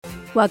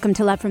Welcome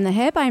to Love from the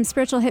Hip. I'm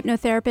spiritual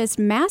hypnotherapist,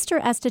 master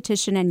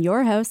esthetician, and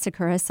your host,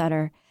 Sakura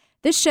Sutter.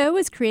 This show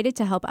is created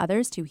to help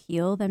others to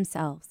heal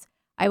themselves.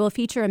 I will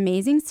feature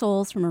amazing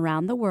souls from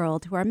around the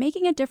world who are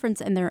making a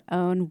difference in their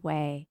own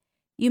way.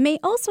 You may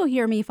also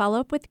hear me follow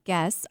up with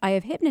guests I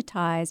have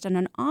hypnotized on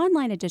an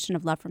online edition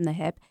of Love from the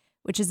Hip,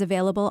 which is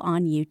available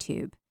on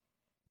YouTube.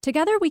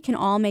 Together, we can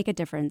all make a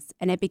difference,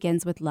 and it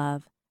begins with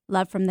love.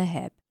 Love from the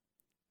Hip.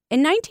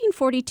 In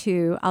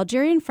 1942,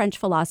 Algerian French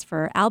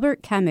philosopher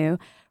Albert Camus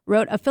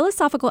wrote a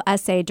philosophical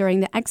essay during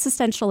the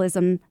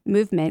existentialism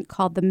movement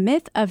called The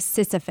Myth of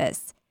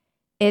Sisyphus.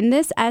 In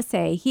this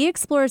essay, he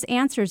explores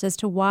answers as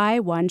to why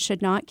one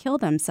should not kill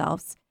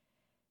themselves.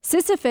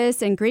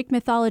 Sisyphus in Greek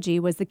mythology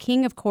was the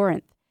king of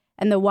Corinth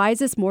and the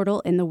wisest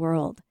mortal in the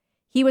world.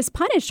 He was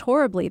punished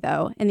horribly,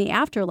 though, in the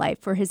afterlife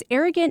for his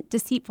arrogant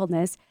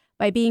deceitfulness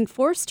by being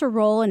forced to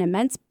roll an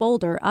immense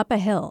boulder up a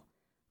hill,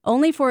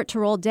 only for it to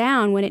roll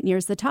down when it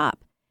nears the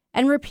top,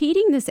 and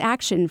repeating this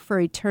action for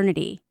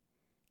eternity.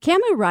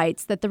 Camus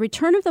writes that the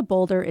return of the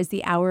boulder is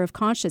the hour of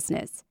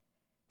consciousness.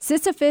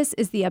 Sisyphus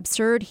is the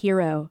absurd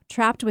hero,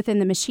 trapped within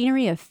the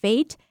machinery of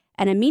fate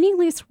and a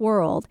meaningless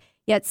world,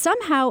 yet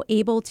somehow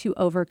able to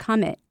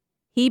overcome it.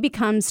 He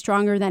becomes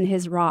stronger than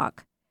his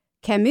rock.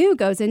 Camus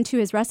goes into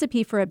his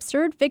recipe for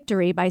absurd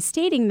victory by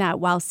stating that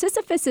while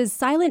Sisyphus's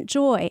silent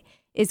joy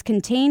is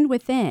contained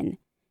within,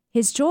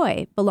 his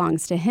joy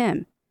belongs to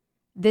him.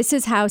 This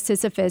is how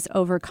Sisyphus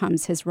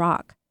overcomes his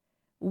rock.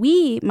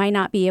 We might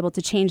not be able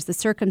to change the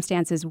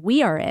circumstances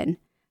we are in,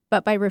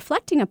 but by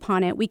reflecting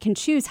upon it, we can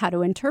choose how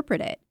to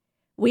interpret it.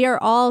 We are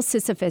all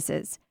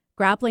Sisyphuses,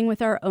 grappling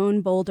with our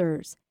own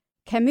boulders.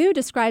 Camus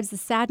describes the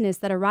sadness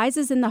that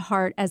arises in the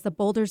heart as the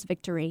boulder's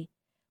victory.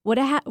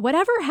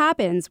 Whatever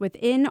happens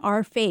within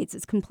our fates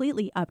is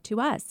completely up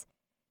to us.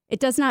 It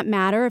does not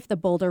matter if the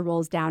boulder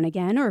rolls down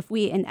again or if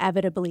we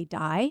inevitably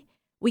die.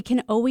 We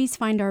can always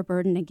find our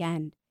burden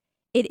again.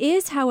 It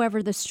is,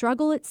 however, the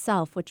struggle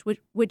itself which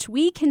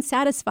we can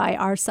satisfy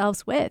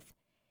ourselves with.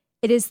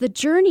 It is the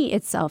journey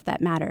itself that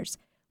matters.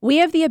 We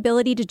have the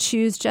ability to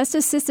choose, just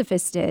as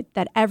Sisyphus did,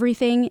 that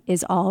everything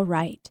is all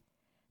right.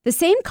 The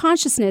same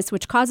consciousness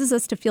which causes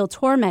us to feel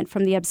torment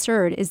from the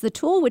absurd is the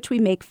tool which we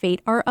make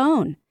fate our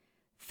own.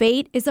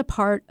 Fate is a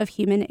part of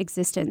human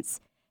existence.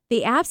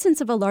 The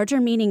absence of a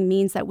larger meaning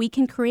means that we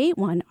can create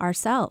one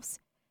ourselves.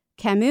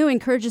 Camus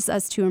encourages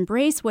us to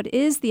embrace what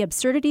is the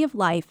absurdity of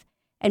life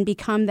and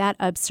become that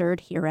absurd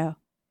hero.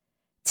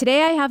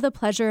 Today, I have the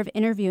pleasure of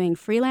interviewing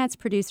freelance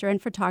producer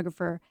and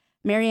photographer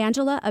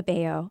Mariangela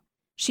Abeo.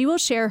 She will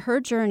share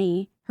her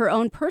journey, her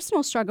own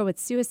personal struggle with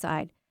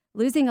suicide,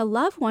 losing a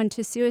loved one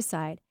to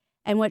suicide,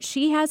 and what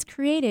she has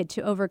created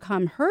to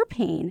overcome her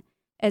pain,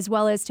 as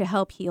well as to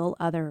help heal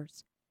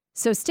others.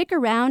 So stick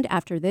around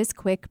after this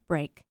quick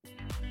break.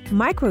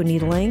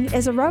 Microneedling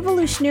is a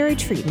revolutionary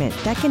treatment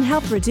that can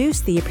help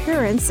reduce the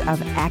appearance of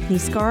acne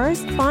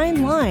scars,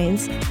 fine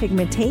lines,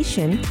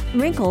 pigmentation,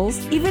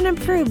 wrinkles, even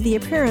improve the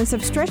appearance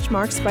of stretch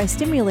marks by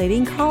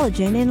stimulating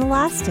collagen and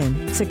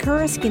elastin.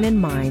 Sakura Skin and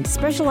Mind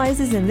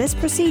specializes in this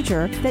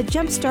procedure that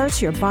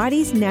jumpstarts your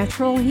body's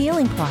natural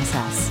healing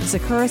process.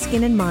 Sakura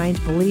Skin and Mind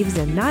believes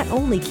in not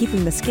only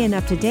keeping the skin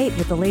up to date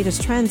with the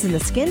latest trends in the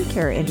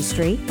skincare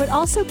industry, but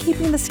also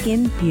keeping the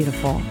skin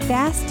beautiful,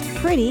 fast,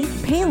 pretty,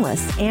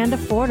 painless, and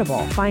affordable.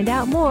 Find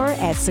out more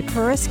at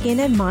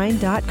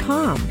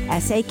sakuraskinandmind.com.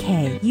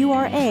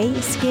 SAKURA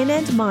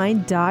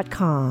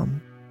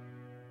skinandmind.com.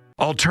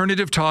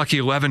 Alternative Talk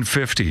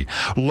 1150.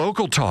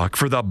 Local talk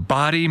for the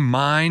body,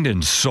 mind,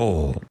 and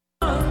soul.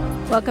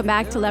 Welcome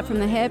back to Love from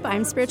the Hip.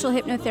 I'm spiritual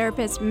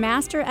hypnotherapist,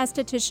 master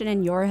esthetician,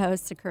 and your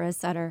host, Sakura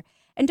Sutter.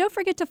 And don't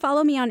forget to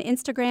follow me on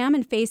Instagram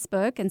and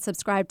Facebook and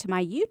subscribe to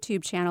my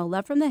YouTube channel,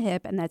 Love from the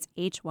Hip, and that's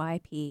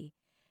HYP.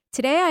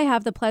 Today, I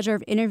have the pleasure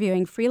of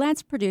interviewing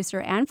freelance producer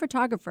and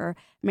photographer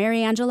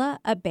Mariangela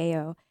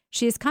Abeo.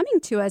 She is coming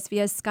to us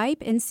via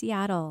Skype in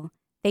Seattle.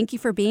 Thank you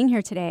for being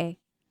here today.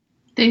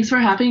 Thanks for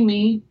having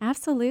me.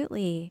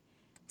 Absolutely.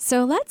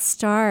 So let's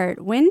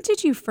start. When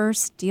did you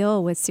first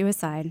deal with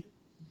suicide?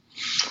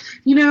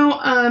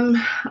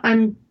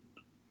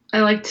 I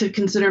like to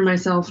consider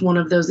myself one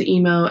of those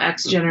emo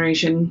X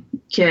generation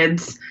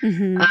kids.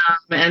 Mm-hmm.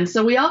 And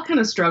so we all kind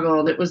of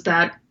struggled. It was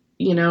that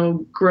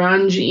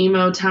grunge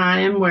emo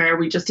time where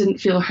we just didn't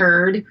feel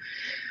heard.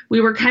 We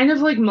were kind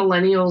of like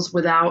millennials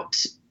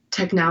without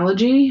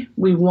technology.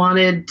 We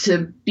wanted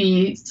to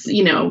be,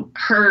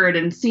 heard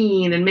and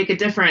seen and make a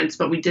difference,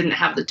 but we didn't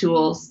have the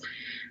tools.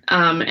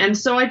 And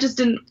so I just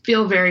didn't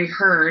feel very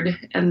heard.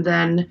 And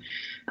then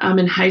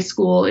in high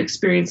school,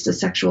 experienced a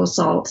sexual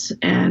assault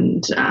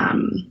and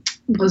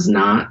was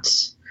not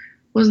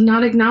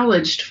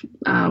acknowledged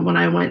when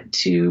I went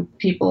to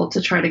people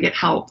to try to get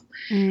help.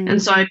 And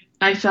so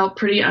I felt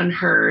pretty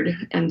unheard.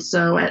 And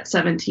so at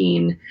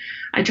 17,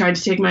 I tried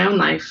to take my own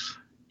life.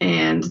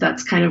 And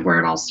that's kind of where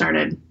it all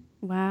started.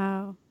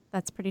 Wow.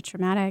 That's pretty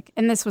traumatic.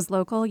 And this was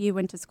local? You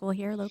went to school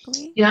here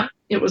locally? Yeah,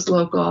 it was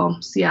local,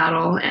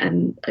 Seattle.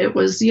 And it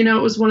was, it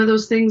was one of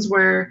those things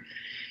where,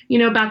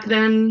 back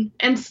then,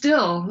 and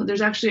still,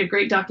 there's actually a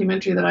great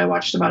documentary that I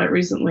watched about it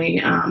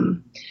recently.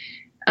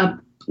 I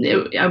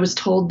was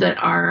told that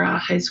our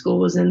high school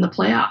was in the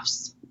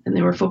playoffs and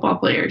they were football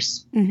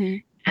players. Mm-hmm.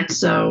 And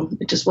so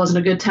it just wasn't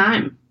a good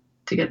time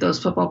to get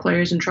those football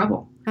players in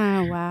trouble.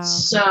 Oh, wow.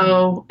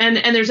 So, and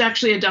there's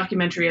actually a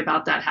documentary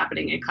about that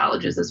happening in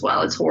colleges as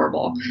well. It's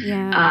horrible.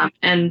 Yeah.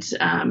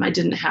 I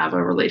didn't have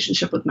a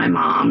relationship with my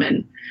mom,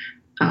 and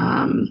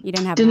you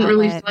didn't have didn't an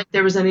really outlet. feel like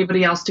there was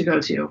anybody else to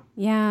go to.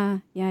 Yeah.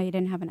 Yeah. You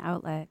didn't have an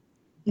outlet.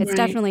 It's Right.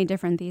 definitely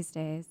different these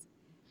days.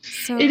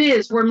 So It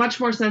is. We're much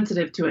more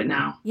sensitive to it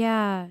now.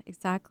 yeah,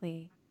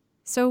 exactly.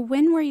 So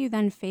when were you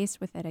then faced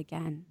with it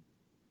again?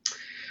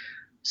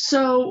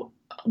 So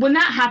when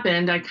that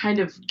happened, I kind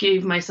of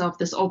gave myself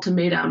this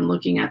ultimatum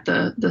looking at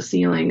the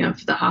ceiling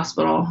of the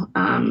hospital,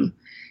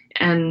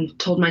 and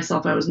told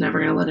myself I was never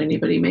going to let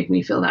anybody make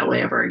me feel that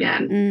way ever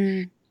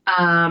again.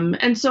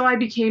 And so I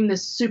became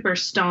this super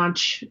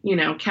staunch,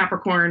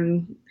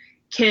 Capricorn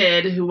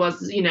kid who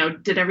was,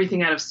 did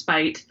everything out of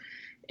spite.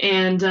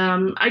 And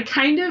I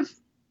kind of,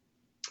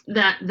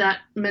 that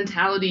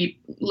mentality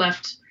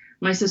left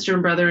my sister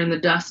and brother in the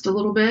dust a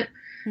little bit.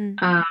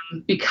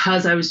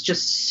 Because I was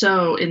just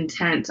so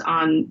intent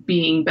on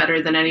being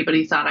better than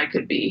anybody thought I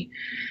could be.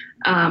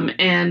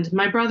 And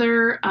my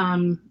brother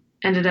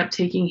ended up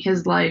taking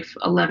his life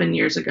 11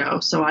 years ago.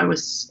 So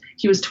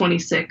he was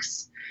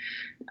 26.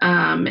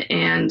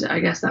 And I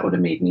guess that would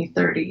have made me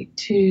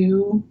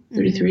 32,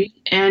 33.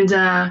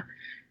 And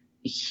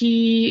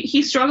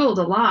he struggled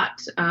a lot,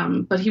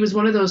 but he was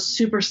one of those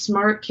super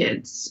smart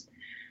kids.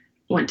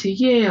 Went to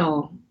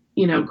Yale,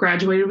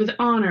 graduated with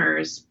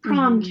honors,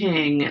 prom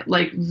king,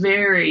 like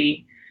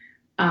very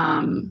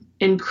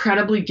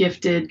incredibly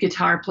gifted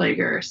guitar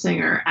player,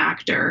 singer,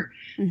 actor,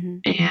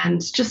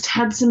 and just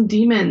had some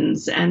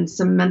demons and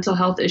some mental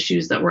health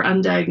issues that were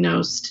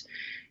undiagnosed,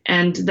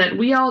 and that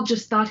we all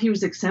just thought he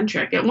was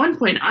eccentric. At one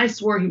point, I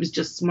swore he was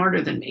just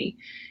smarter than me.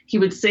 He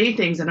would say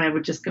things and I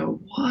would just go,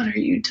 "What are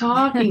you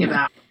talking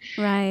about?"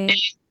 Right. And,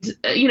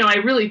 I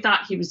really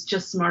thought he was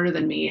just smarter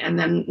than me. And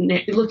then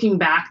looking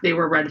back, they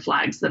were red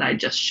flags that I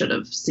just should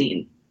have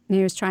seen.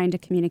 He was trying to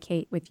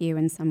communicate with you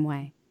in some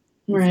way,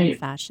 in right. some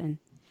fashion.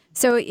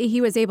 So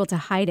he was able to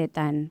hide it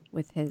then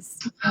with his.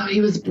 Oh, he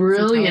was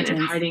brilliant at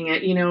hiding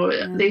it.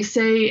 They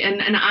say,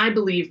 and I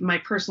believe, my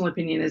personal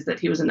opinion is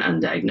that he was an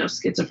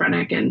undiagnosed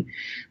schizophrenic, and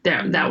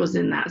that was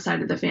in that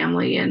side of the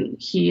family. And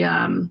he,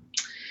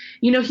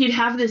 he'd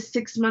have this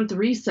 6-month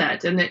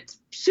reset, and it's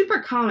super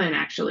common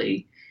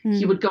actually.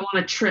 He would go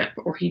on a trip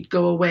or he'd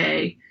go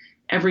away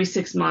every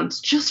 6 months,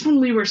 just when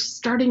we were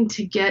starting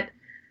to get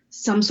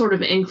some sort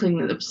of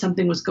inkling that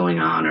something was going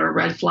on, or a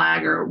red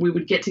flag, or we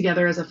would get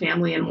together as a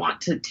family and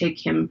want to take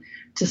him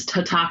just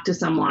to talk to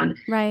someone.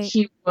 Right.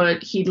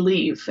 He'd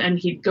leave and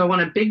he'd go on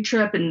a big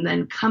trip and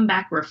then come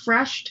back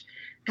refreshed,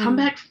 come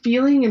back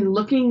feeling and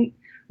looking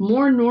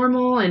more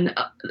normal, and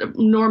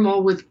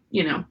normal with,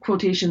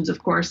 quotations,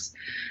 of course.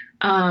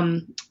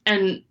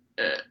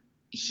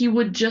 He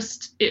would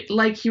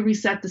he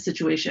reset the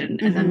situation,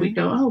 and then we'd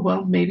go, "Oh,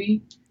 well,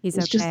 maybe it's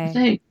okay. Just the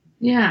thing."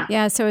 Yeah.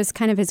 Yeah. So it's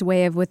kind of his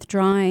way of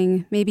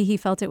withdrawing. Maybe he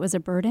felt it was a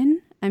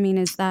burden. I mean,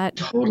 is that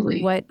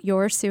totally what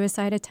your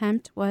suicide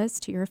attempt was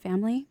to your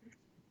family?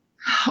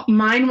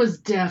 Mine was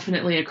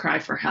definitely a cry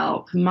for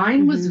help.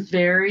 Mine was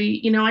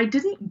very, I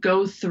didn't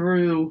go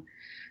through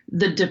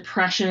the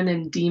depression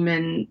and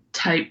demon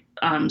type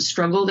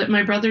struggle that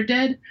my brother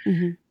did.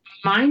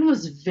 Mine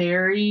was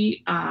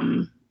very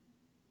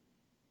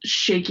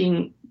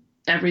shaking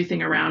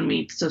everything around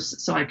me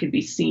so I could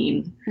be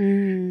seen.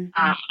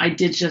 I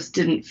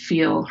didn't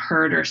feel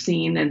heard or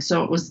seen. And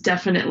so it was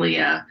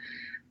definitely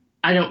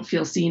I don't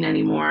feel seen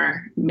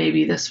anymore.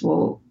 Maybe this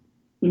will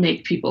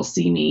make people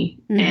see me.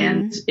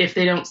 And if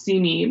they don't see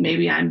me,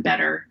 maybe I'm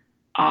better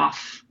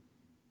off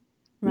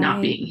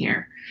not being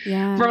here.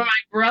 Yeah. For my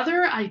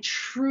brother, I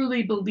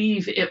truly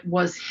believe it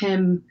was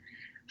him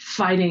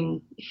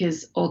fighting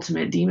his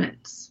ultimate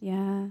demons.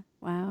 Yeah.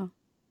 Wow.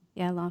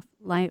 Yeah.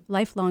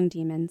 Lifelong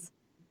demons.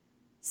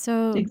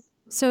 So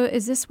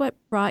is this what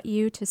brought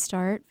you to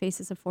start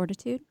Faces of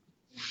Fortitude?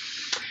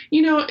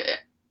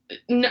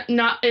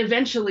 Not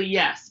eventually,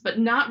 yes, but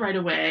not right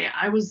away.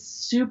 I was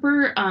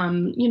super,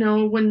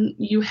 when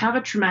you have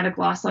a traumatic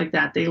loss like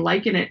that, they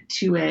liken it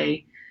to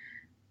an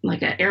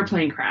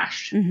airplane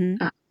crash.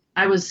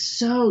 I was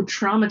so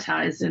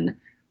traumatized, and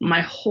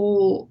my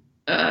whole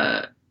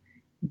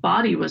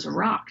body was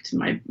rocked,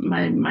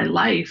 my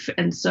life.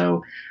 And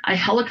so I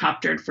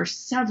helicoptered for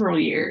several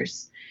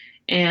years.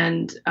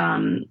 And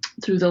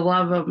through the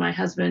love of my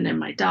husband and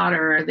my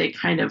daughter, they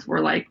kind of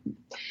were like,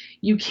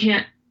 "You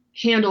can't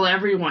handle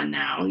everyone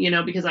now,"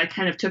 because I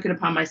kind of took it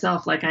upon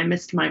myself. Like, I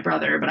missed my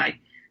brother, but I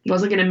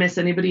wasn't going to miss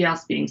anybody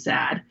else being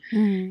sad.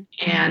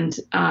 And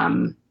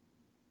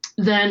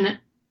then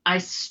I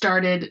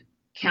started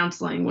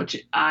counseling, which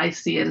I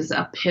see it as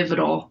a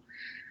pivotal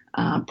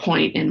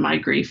point in my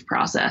grief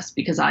process,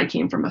 because I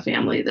came from a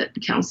family that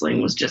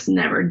counseling was just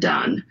never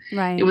done.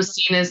 Right. It was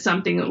seen as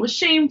something that was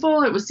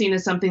shameful. It was seen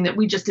as something that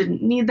we just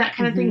didn't need, that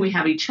kind of thing. We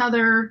have each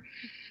other.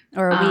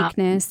 Or a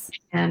weakness.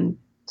 And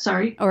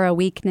sorry? Or a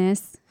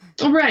weakness.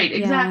 Right,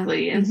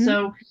 exactly. Yeah. And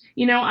so,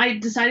 I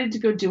decided to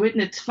go do it.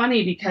 And it's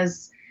funny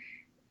because,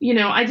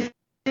 I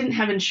didn't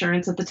have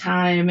insurance at the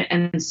time.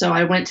 And so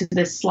I went to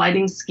this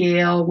sliding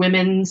scale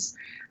women's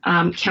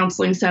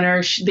counseling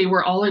center. They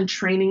were all in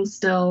training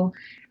still.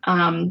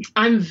 I'm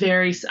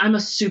a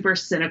super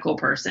cynical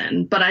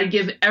person, but I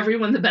give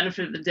everyone the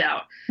benefit of the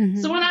doubt.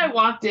 Mm-hmm. So when I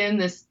walked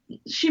in,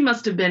 she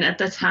must have been at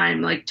the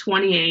time like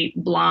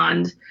 28,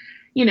 blonde,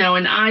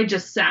 and I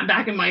just sat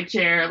back in my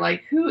chair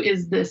like, who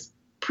is this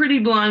pretty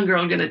blonde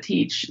girl going to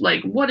teach?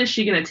 Like, what is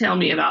she going to tell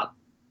me about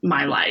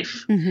my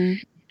life?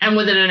 Mm-hmm. And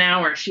within an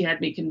hour, she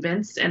had me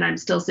convinced, and I'm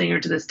still seeing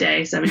her to this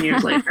day, 7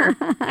 years later.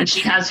 And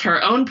she has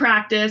her own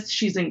practice.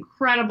 She's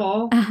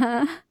incredible.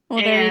 Uh-huh. Well,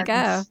 there you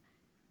go.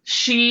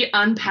 She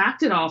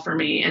unpacked it all for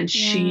me, and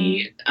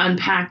she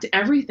unpacked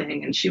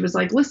everything. And she was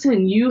like,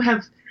 listen, you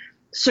have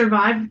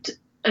survived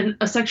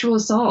a sexual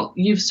assault.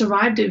 You've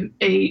survived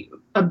a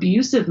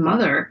abusive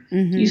mother.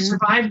 Mm-hmm. You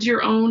survived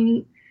your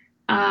own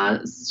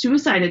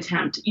suicide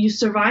attempt. You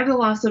survived the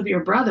loss of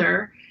your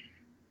brother.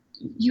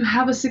 You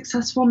have a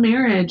successful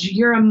marriage.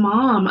 You're a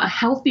mom, a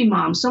healthy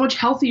mom, so much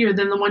healthier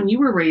than the one you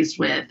were raised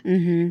with.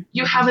 Mm-hmm.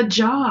 You have a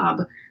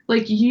job.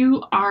 Like,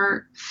 you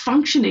are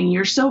functioning.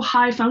 You're so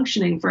high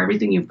functioning for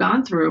everything you've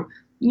gone through.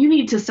 You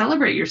need to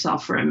celebrate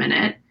yourself for a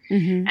minute.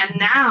 Mm-hmm. And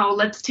now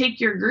let's take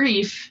your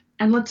grief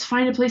and let's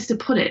find a place to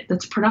put it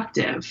that's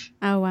productive.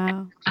 Oh,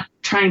 wow.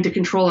 Trying to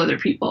control other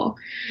people.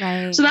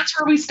 Right. So that's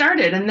where we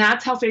started. And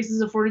that's how Faces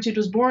of Fortitude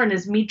was born,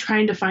 is me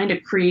trying to find a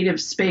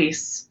creative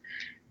space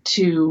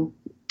to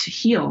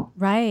heal.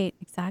 Right.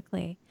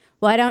 Exactly.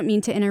 Well, I don't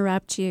mean to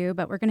interrupt you,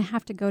 but we're going to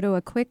have to go to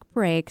a quick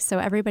break. So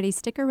everybody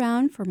stick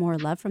around for more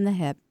Love from the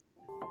Hip.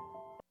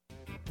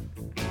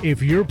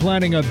 If you're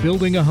planning on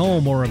building a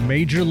home or a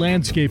major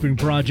landscaping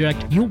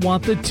project, you'll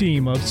want the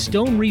team of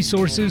Stone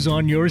Resources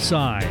on your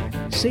side.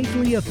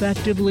 Safely,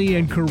 effectively,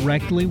 and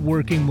correctly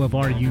working with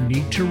our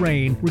unique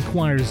terrain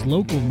requires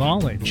local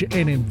knowledge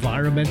and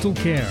environmental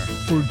care.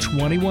 For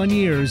 21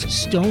 years,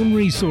 Stone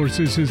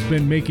Resources has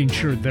been making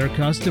sure their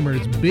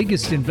customers'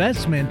 biggest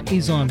investment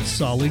is on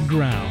solid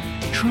ground.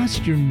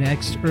 Trust your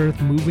next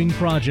earth-moving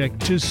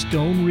project to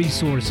Stone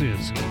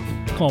Resources.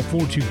 Call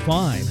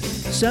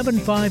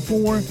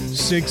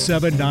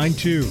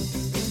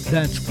 425-754-6792.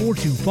 That's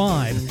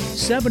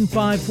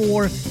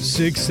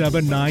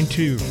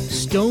 425-754-6792.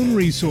 Stone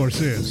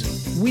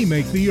Resources. We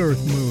make the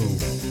earth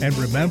move. And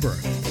remember,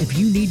 if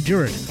you need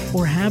dirt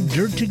or have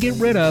dirt to get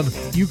rid of,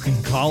 you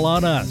can call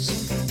on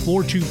us.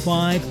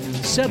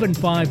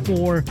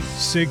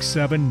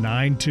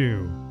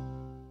 425-754-6792.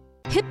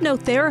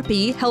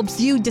 Hypnotherapy helps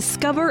you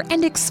discover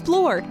and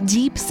explore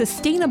deep,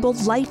 sustainable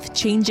life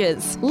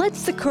changes. Let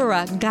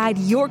Sakura guide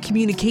your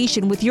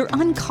communication with your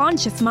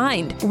unconscious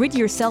mind. Rid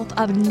yourself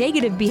of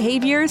negative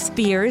behaviors,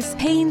 fears,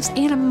 pains,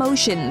 and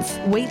emotions.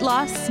 Weight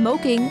loss,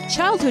 smoking,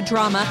 childhood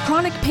trauma,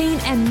 chronic pain,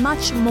 and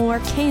much more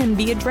can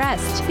be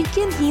addressed.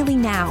 Begin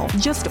healing now.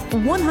 Just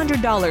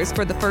 $100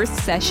 for the first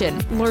session.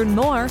 Learn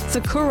more,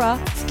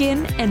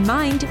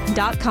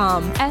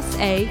 SakuraSkinandMind.com.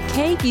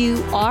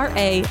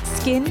 SAKURA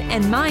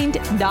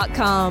skinandmind.com.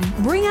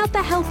 Bring out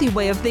the healthy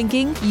way of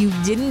thinking you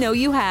didn't know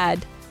you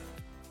had.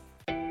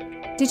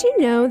 Did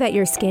you know that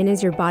your skin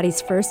is your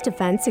body's first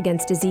defense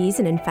against disease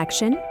and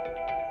infection?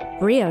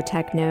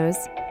 Briotech knows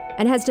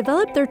and has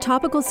developed their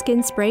topical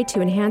skin spray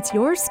to enhance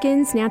your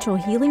skin's natural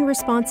healing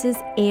responses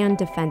and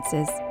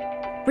defenses.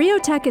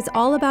 Briotech is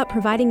all about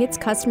providing its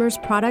customers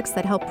products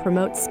that help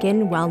promote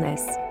skin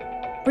wellness.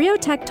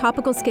 Briotech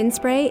Topical Skin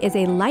Spray is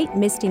a light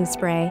misting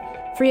spray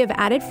free of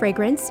added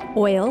fragrance,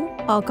 oil,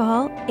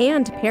 alcohol,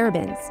 and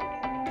parabens.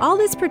 All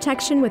this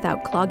protection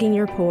without clogging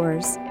your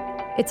pores.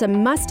 It's a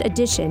must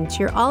addition to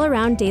your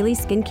all-around daily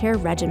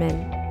skincare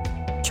regimen.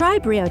 Try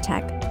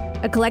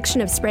Briotech, a collection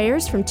of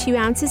sprayers from 2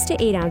 ounces to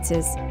 8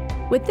 ounces.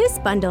 With this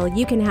bundle,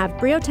 you can have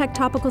Briotech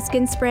Topical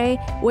Skin Spray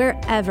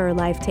wherever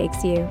life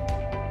takes you.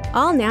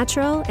 All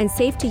natural and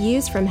safe to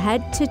use from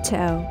head to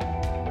toe.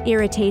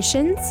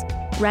 Irritations,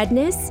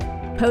 redness,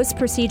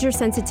 post-procedure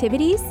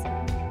sensitivities?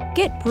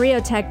 Get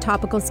Briotech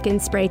Topical Skin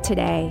Spray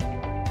today.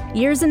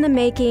 Years in the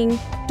making,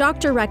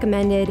 doctor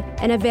recommended,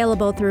 and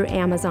available through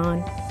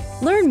Amazon.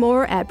 Learn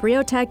more at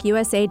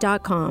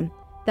briotechusa.com.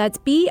 That's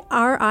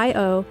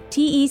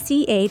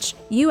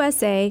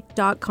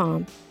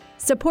BRIOTECHUSA.com.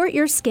 Support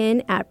your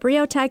skin at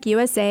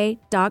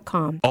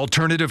briotechusa.com.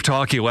 Alternative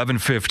Talk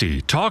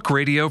 1150. Talk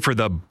radio for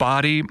the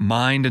body,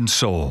 mind, and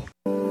soul.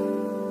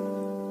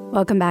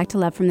 Welcome back to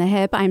Love from the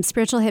Hip. I'm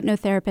spiritual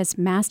hypnotherapist,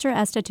 master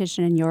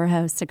esthetician, and your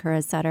host,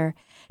 Sakura Sutter.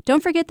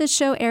 Don't forget this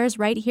show airs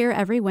right here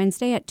every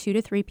Wednesday at 2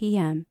 to 3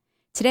 p.m.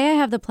 Today I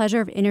have the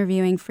pleasure of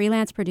interviewing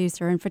freelance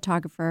producer and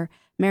photographer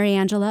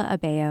Mariangela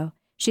Abeo.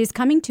 She is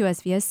coming to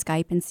us via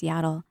Skype in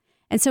Seattle.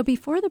 And so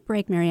before the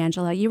break,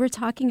 Mariangela, you were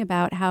talking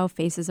about how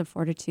Faces of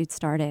Fortitude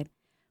started.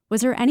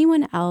 Was there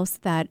anyone else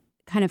that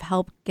kind of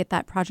helped get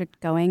that project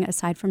going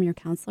aside from your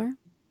counselor?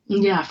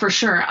 Yeah, for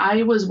sure.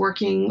 I was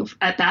working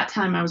at that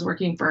time, I was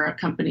working for a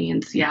company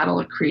in Seattle,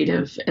 a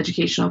creative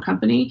educational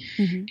company.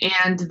 Hmm.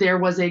 And there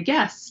was a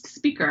guest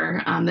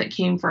speaker that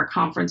came for a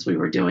conference we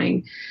were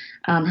doing.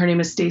 Her name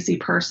is Stacy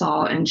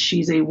Pearsall, and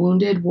she's a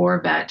wounded war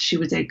vet. She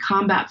was a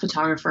combat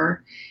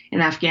photographer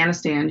in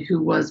Afghanistan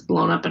who was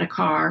blown up in a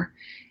car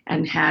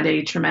and had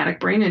a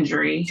traumatic brain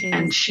injury. Jeez.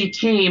 And she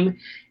came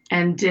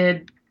and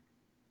did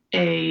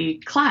a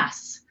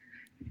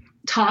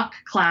talk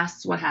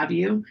class, what have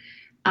you.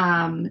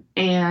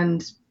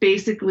 And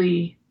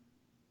basically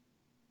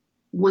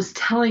was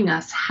telling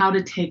us how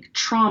to take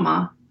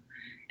trauma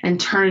and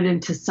turn it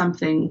into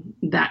something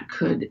that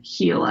could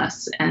heal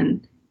us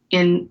and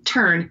in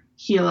turn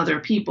heal other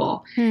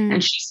people.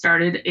 And she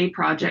started a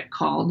project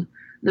called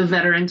the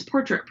Veterans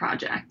Portrait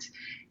Project.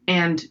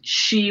 And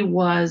she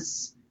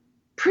was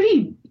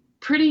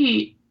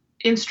pretty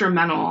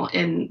instrumental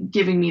in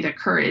giving me the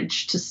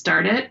courage to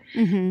start it,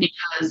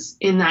 because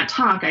in that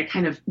talk, I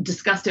kind of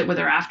discussed it with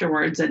her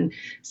afterwards and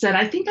said,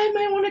 I think I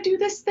might want to do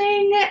this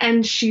thing.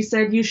 And she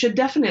said, you should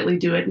definitely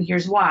do it. And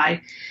here's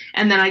why.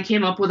 And then I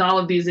came up with all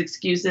of these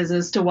excuses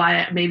as to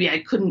why maybe I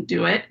couldn't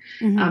do it.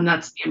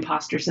 That's the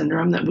imposter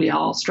syndrome that we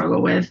all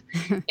struggle with.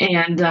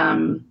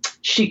 And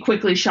she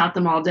quickly shot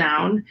them all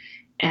down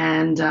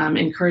and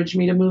encouraged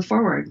me to move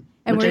forward.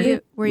 And were you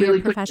really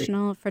a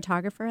professional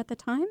photographer at the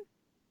time?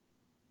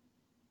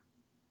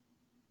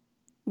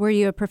 Were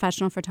you a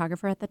professional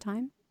photographer at the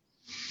time?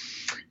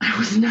 I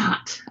was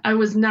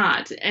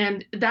not.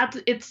 And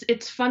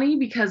it's funny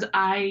because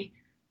I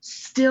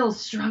still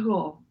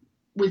struggle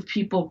with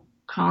people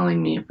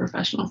calling me a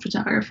professional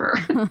photographer.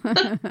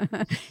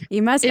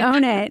 You must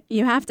own it.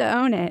 You have to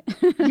own it.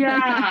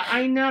 Yeah,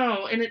 I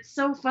know. And it's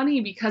so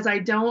funny because I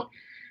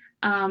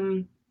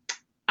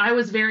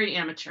was very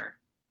amateur.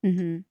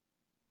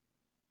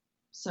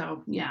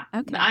 So yeah,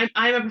 okay.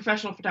 I'm a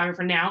professional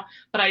photographer now,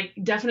 but I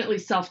definitely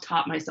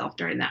self-taught myself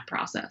during that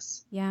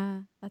process.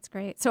 Yeah, that's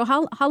great. So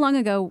how long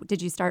ago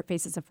did you start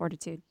Faces of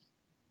Fortitude?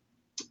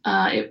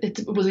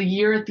 It was a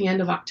year at the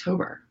end of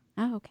October.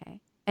 Oh, okay.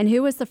 And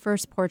who was the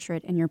first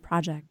portrait in your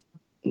project?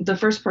 The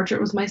first portrait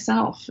was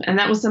myself, and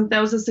that was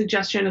a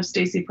suggestion of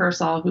Stacy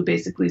Pearsall, who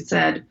basically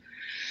said,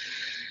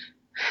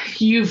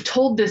 "You've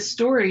told this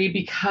story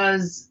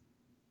because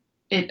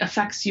it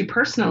affects you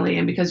personally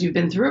and because you've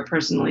been through it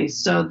personally.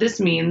 So this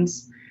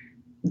means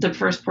the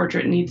first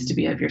portrait needs to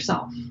be of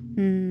yourself."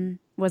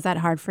 Was that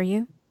hard for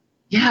you?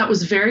 Yeah, it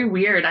was very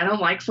weird. I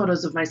don't like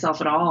photos of myself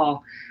at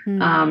all.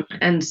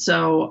 And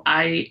so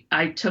I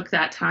took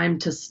that time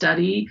to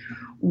study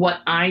what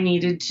I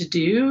needed to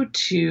do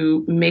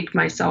to make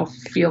myself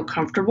feel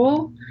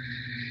comfortable.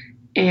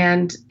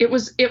 And it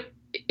was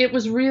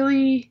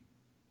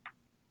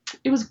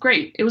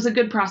great. It was a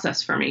good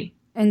process for me.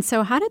 And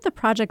so how did the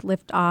project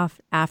lift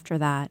off after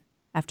that,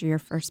 after your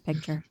first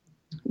picture?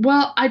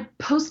 Well, I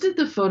posted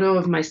the photo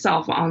of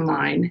myself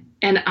online,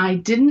 and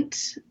I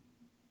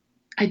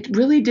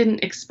really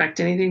didn't expect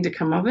anything to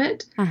come of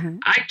it.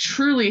 I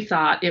truly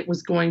thought it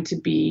was going to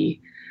be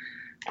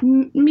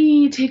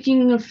me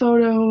taking a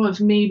photo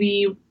of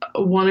maybe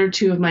one or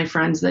two of my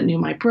friends that knew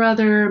my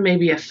brother,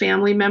 maybe a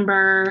family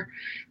member.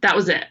 That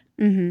was it.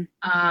 And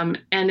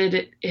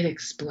it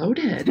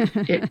exploded.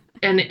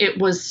 It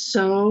was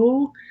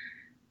so...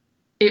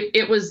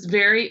 It was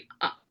very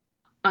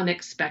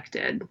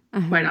unexpected,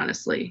 quite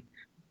honestly.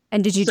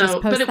 And did you just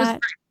post that?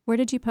 Where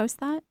did you post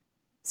that?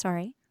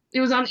 Sorry.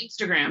 It was on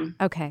Instagram.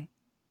 Okay.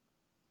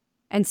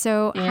 And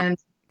so,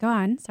 go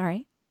on.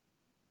 Sorry.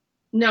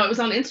 No, it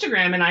was on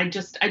Instagram, and I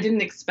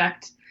didn't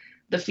expect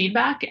the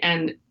feedback,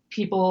 and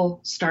people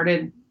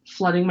started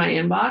flooding my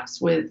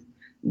inbox with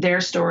their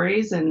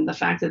stories and the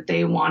fact that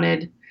they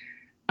wanted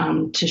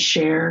to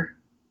share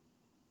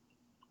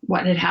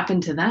what had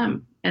happened to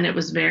them. And it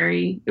was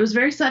very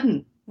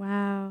sudden.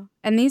 Wow.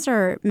 And these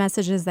are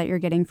messages that you're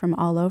getting from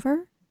all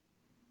over?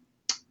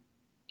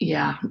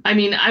 Yeah. I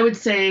mean, I would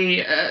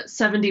say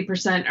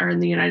 70% are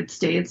in the United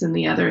States and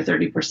the other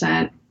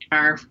 30%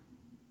 are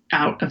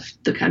out of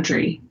the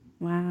country.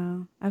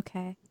 Wow.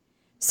 Okay.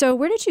 So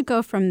where did you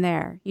go from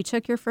there? You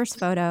took your first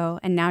photo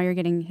and now you're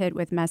getting hit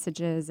with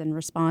messages and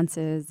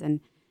responses. And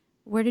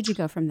where did you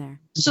go from there?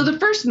 So the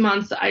first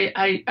month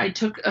I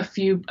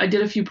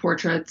did a few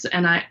portraits,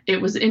 and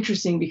it was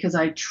interesting because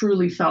I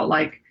truly felt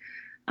like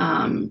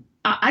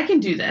I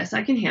can do this.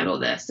 I can handle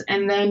this.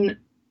 And then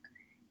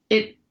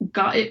it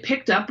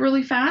picked up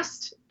really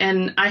fast.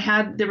 And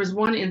there was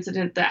one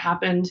incident that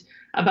happened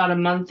about a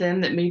month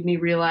in that made me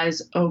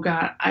realize, oh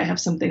God, I have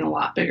something a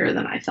lot bigger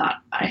than I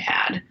thought I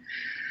had.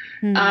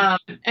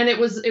 And it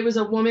was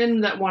a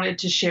woman that wanted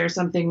to share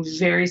something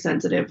very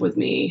sensitive with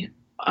me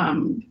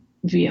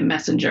via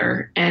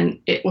Messenger.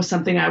 And it was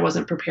something I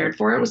wasn't prepared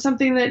for. It was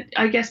something that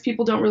I guess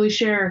people don't really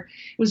share.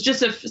 It was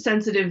just a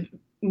sensitive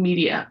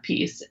media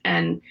piece.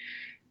 And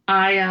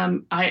I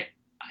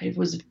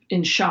was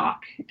in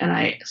shock, and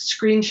I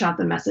screenshot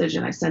the message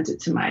and I sent it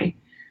to my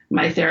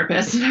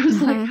therapist. And I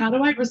was like, how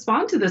do I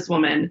respond to this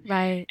woman?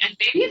 Right. And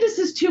maybe this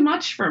is too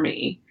much for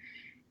me.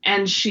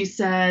 And she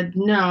said,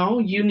 no,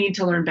 you need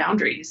to learn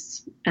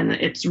boundaries. And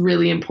it's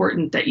really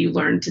important that you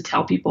learn to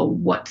tell people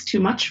what's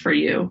too much for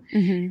you.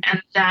 Mm-hmm.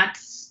 And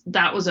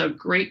that was a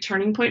great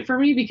turning point for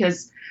me,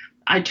 because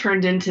I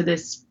turned into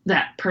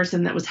that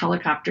person that was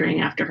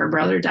helicoptering after her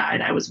brother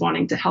died. I was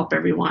wanting to help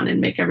everyone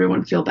and make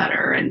everyone feel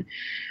better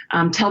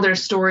and tell their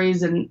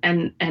stories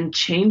and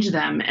change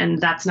them. And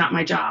that's not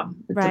my job.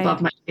 It's Right.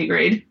 above my pay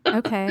grade.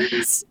 Okay.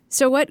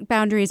 So what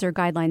boundaries or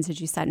guidelines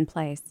did you set in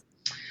place?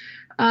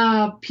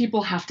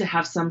 People have to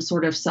have some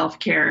sort of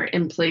self-care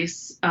in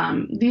place.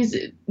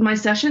 My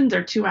sessions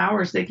are 2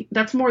 hours.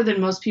 That's more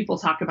than most people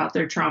talk about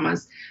their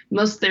traumas.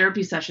 Most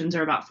therapy sessions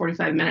are about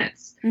 45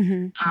 minutes.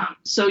 Mm-hmm.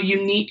 So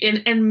you need,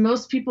 and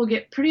most people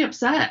get pretty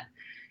upset.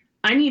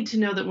 I need to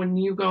know that when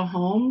you go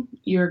home,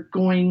 you're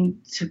going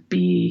to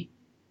be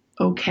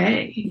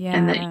okay,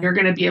 and that you're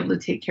going to be able to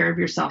take care of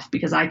yourself,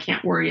 because I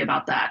can't worry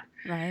about that.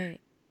 Right.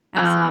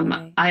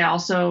 Absolutely. I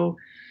also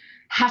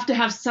have to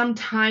have some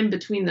time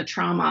between the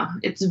trauma.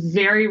 It's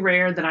very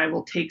rare that I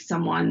will take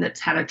someone that's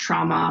had a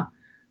trauma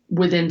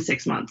within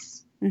 6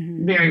 months.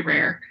 Mm-hmm. Very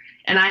rare.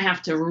 And I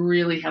have to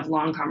really have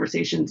long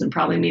conversations and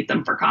probably meet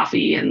them for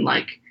coffee and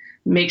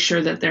make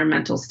sure that their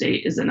mental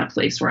state is in a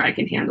place where I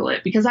can handle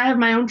it, because I have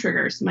my own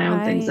triggers, my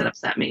own things that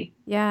upset me.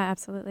 Yeah,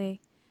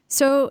 absolutely.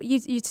 So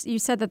you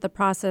said that the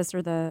process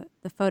or the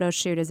photo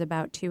shoot is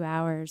about 2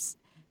 hours.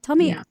 Tell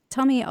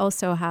me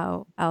also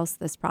how else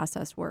this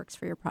process works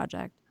for your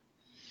project.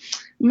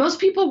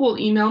 Most people will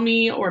email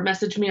me or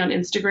message me on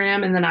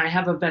Instagram, and then I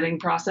have a vetting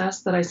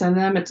process that I send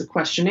them. It's a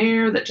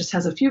questionnaire that just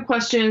has a few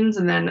questions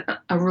and then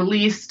a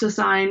release to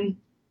sign.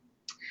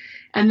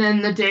 And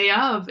then the day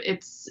of,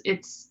 it's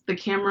the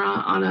camera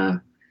on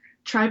a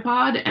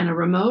tripod and a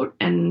remote,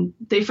 and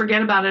they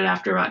forget about it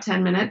after about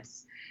 10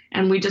 minutes.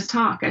 And we just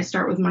talk. I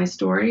start with my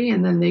story,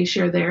 and then they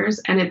share theirs.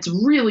 And it's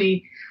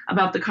really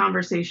about the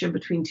conversation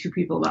between two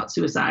people about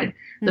suicide.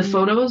 Mm-hmm. The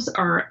photos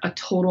are a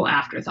total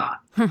afterthought.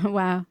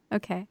 Wow.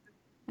 Okay.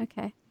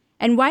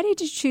 And why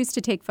did you choose to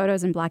take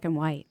photos in black and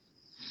white?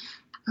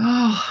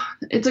 Oh,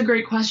 it's a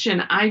great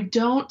question. I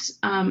don't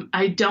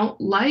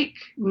like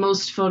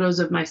most photos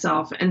of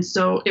myself. And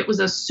so it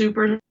was a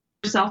super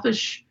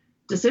selfish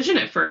decision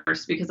at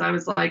first, because I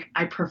was like,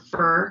 I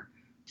prefer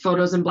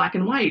photos in black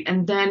and white.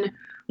 And then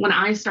when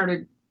I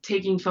started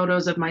taking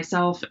photos of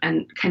myself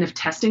and kind of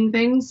testing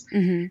things,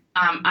 mm-hmm.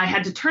 I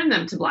had to turn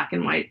them to black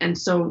and white. And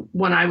so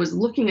when I was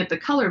looking at the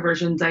color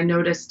versions, I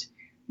noticed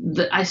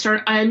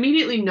I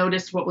immediately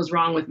noticed what was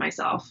wrong with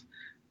myself.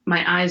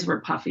 My eyes were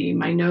puffy.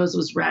 My nose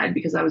was red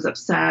because I was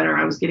upset or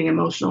I was getting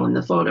emotional in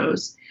the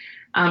photos.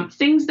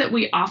 Things that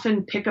we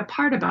often pick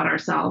apart about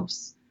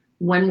ourselves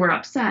when we're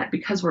upset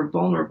because we're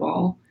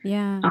vulnerable.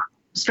 Yeah.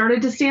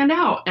 Started to stand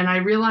out. And I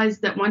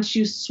realized that once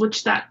you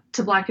switch that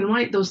to black and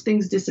white, those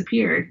things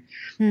disappeared.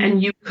 Mm.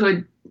 And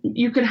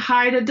you could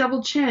hide a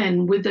double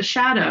chin with a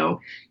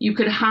shadow. You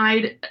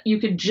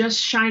could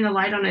just shine a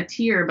light on a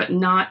tear, but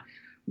not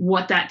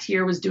what that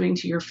tear was doing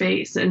to your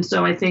face. And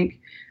so I think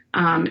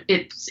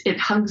it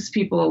hugs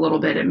people a little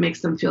bit. It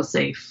makes them feel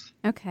safe.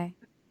 Okay.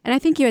 And I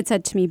think you had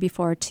said to me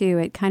before too,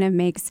 it kind of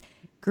makes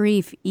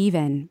grief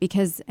even,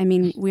 because I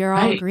mean, we are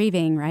all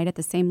grieving, right, at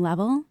the same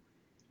level.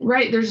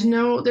 Right. There's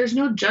no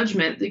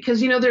judgment,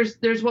 because,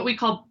 there's what we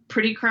call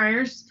pretty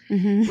criers,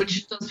 mm-hmm.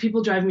 which those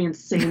people drive me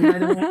insane, by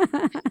the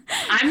way.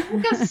 I'm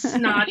like a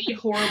snotty,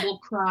 horrible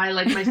cry.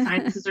 Like my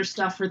sinuses are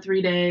stuffed for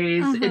 3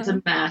 days. Uh-huh. It's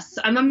a mess.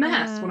 I'm a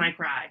mess when I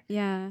cry.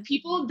 Yeah.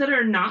 People that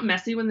are not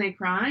messy when they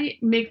cry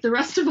make the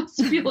rest of us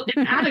feel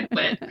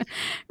inadequate.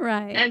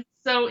 Right. And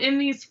so in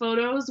these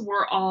photos,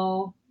 we're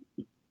all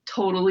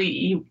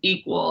totally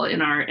equal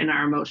in our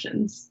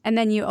emotions. And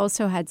then you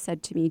also had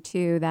said to me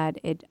too that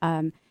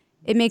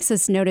it makes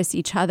us notice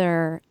each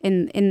other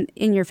in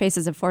your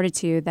Faces of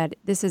Fortitude, that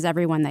this is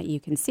everyone that you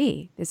can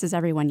see. This is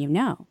everyone you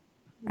know.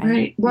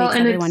 Right. Well, makes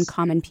and everyone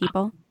common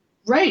people.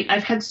 Right.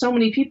 I've had so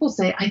many people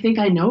say, I think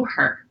I know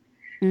her.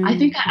 Mm-hmm.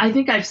 I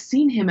think I've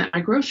seen him at my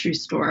grocery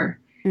store.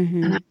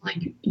 Mm-hmm. And I'm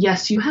like,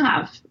 yes, you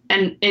have.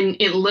 And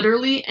it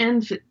literally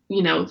and,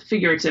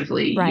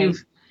 figuratively, right.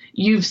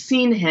 You've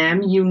seen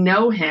him, you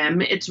know him.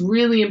 It's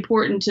really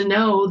important to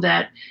know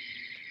that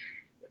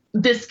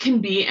this can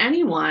be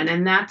anyone.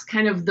 And that's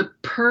kind of the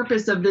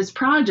purpose of this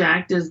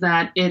project, is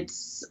that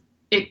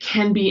it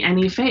can be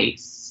any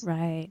face.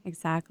 Right,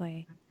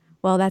 exactly.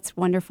 Well, that's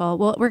wonderful.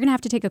 Well, we're going to have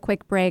to take a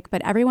quick break,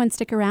 but everyone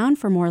stick around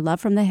for more Love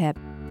from the Hip.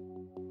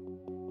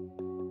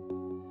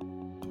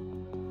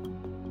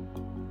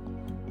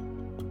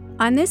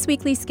 On this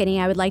weekly Skinny,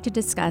 I would like to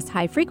discuss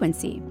high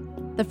frequency.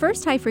 The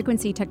first high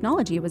frequency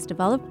technology was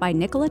developed by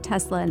Nikola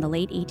Tesla in the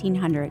late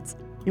 1800s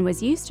and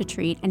was used to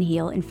treat and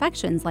heal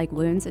infections like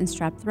wounds and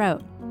strep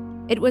throat.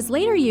 It was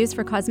later used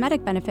for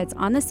cosmetic benefits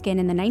on the skin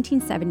in the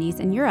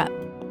 1970s in Europe.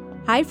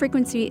 High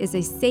frequency is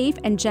a safe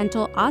and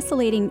gentle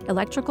oscillating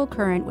electrical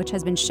current which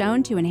has been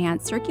shown to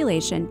enhance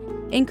circulation,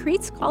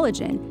 increase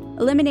collagen,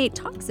 eliminate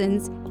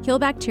toxins, kill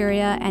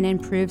bacteria, and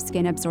improve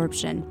skin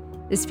absorption.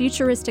 This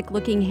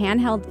futuristic-looking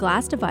handheld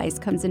glass device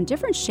comes in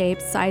different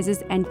shapes,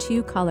 sizes, and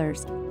 2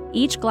 colors.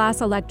 Each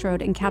glass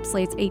electrode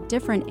encapsulates a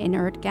different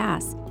inert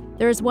gas.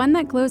 There is one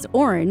that glows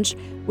orange,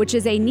 which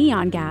is a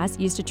neon gas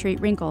used to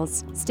treat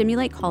wrinkles,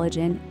 stimulate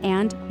collagen,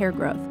 and hair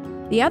growth.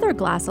 The other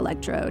glass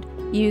electrode,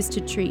 used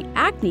to treat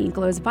acne,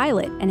 glows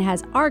violet and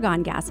has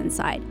argon gas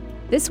inside.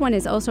 This one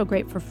is also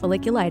great for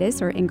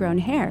folliculitis or ingrown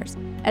hairs,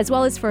 as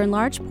well as for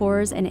enlarged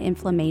pores and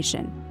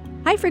inflammation.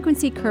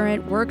 High-frequency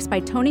current works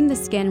by toning the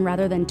skin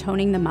rather than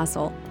toning the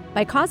muscle,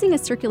 by causing a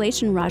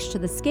circulation rush to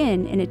the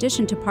skin in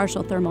addition to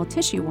partial thermal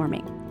tissue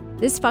warming.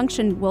 This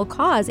function will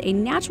cause a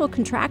natural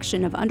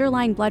contraction of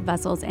underlying blood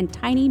vessels and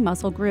tiny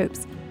muscle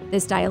groups.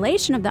 This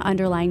dilation of the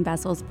underlying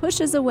vessels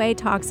pushes away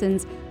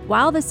toxins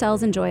while the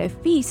cells enjoy a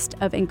feast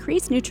of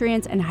increased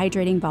nutrients and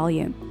hydrating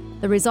volume.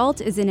 The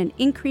result is in an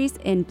increase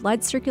in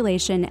blood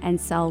circulation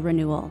and cell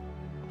renewal.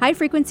 High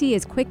frequency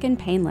is quick and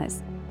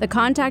painless. The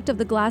contact of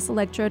the glass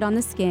electrode on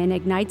the skin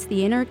ignites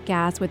the inert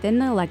gas within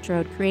the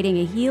electrode, creating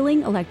a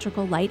healing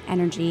electrical light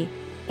energy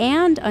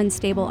and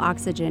unstable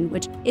oxygen,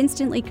 which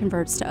instantly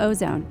converts to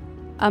ozone.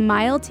 A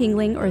mild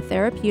tingling or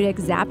therapeutic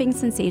zapping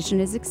sensation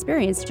is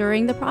experienced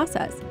during the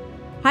process.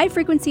 High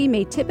frequency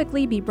may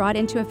typically be brought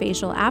into a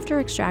facial after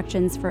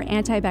extractions for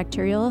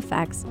antibacterial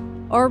effects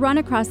or run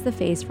across the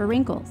face for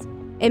wrinkles.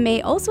 It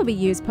may also be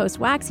used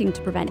post-waxing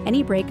to prevent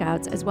any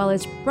breakouts, as well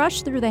as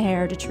brush through the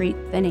hair to treat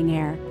thinning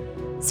hair.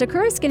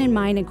 Sakura Skin and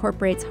Mind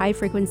incorporates high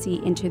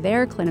frequency into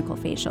their clinical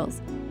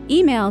facials.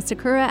 Email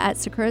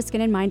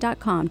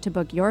sakura@sakuraskinandmind.com to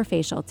book your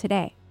facial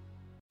today.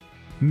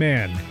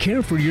 Men,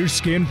 care for your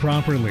skin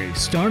properly,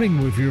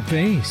 starting with your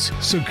face.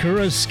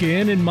 Sakura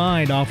Skin and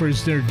Mind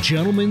offers their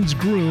Gentleman's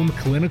Groom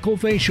Clinical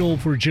Facial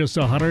for just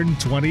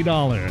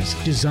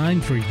 $120.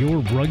 Designed for your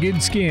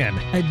rugged skin,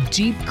 a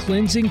deep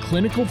cleansing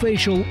clinical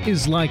facial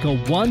is like a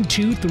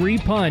 1-2-3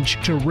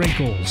 punch to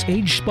wrinkles,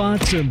 age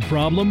spots, and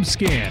problem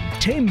skin.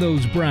 Tame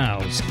those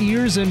brows,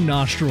 ears, and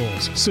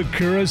nostrils.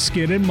 Sakura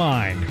Skin and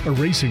Mind,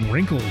 erasing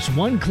wrinkles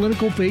one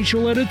clinical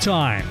facial at a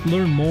time.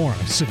 Learn more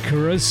at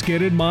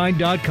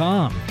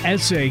sakuraskinandmind.com.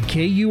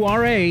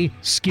 SAKURA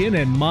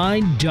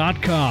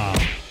skinandmind.com.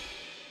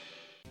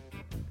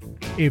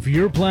 If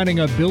you're planning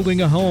on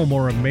building a home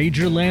or a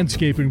major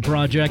landscaping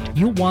project,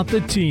 you'll want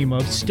the team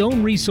of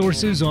Stone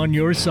Resources on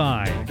your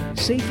side.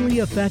 Safely,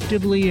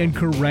 effectively, and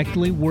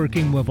correctly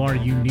working with our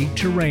unique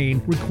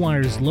terrain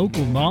requires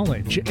local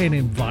knowledge and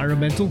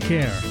environmental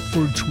care.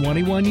 For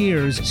 21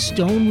 years,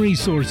 Stone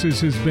Resources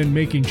has been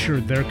making sure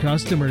their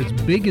customers'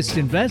 biggest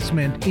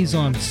investment is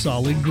on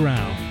solid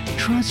ground.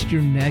 Trust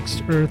your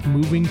next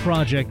earth-moving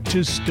project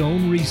to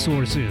Stone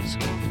Resources.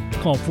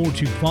 Call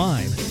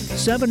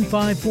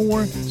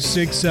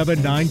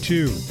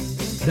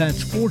 425-754-6792.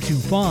 That's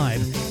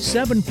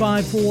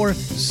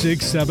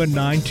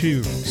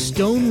 425-754-6792.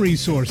 Stone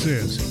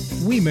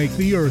Resources. We make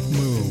the earth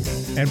move.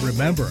 And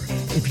remember,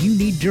 if you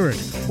need dirt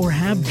or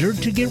have dirt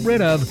to get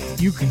rid of,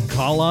 you can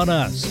call on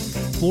us.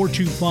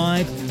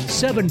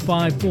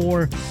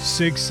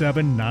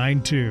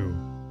 425-754-6792.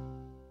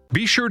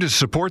 Be sure to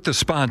support the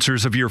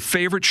sponsors of your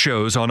favorite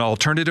shows on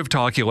Alternative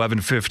Talk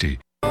 1150.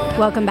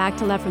 Welcome back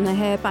to Love from the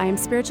Hip. I am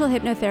spiritual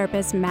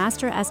hypnotherapist,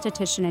 master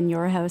esthetician, and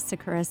your host,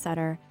 Sakura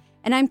Sutter.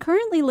 And I'm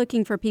currently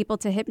looking for people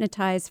to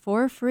hypnotize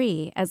for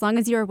free, as long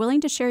as you are willing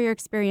to share your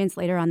experience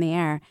later on the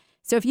air.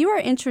 So if you are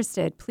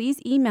interested, please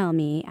email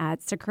me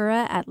at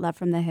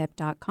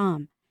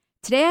sakura@lovefromthehip.com.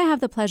 Today I have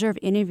the pleasure of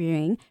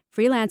interviewing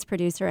freelance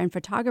producer and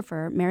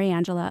photographer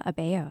Mariangela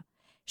Abeo.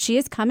 She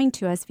is coming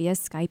to us via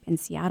Skype in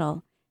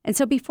Seattle. And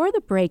so before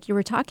the break, you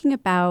were talking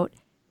about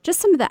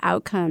just some of the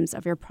outcomes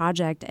of your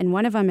project. And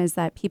one of them is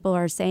that people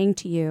are saying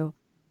to you,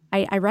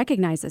 I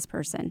recognize this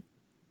person.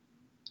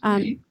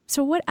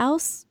 So what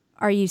else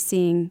are you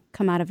seeing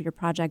come out of your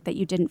project that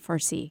you didn't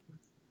foresee?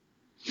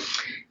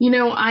 You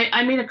know,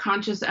 I made a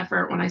conscious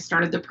effort when I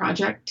started the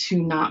project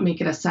to not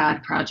make it a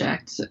sad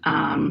project.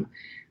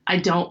 I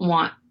don't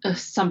want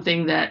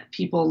something that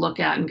people look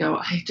at and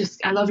go,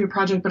 I love your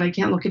project, but I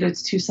can't look at it.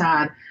 It's too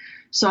sad.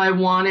 So I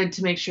wanted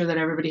to make sure that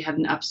everybody had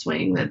an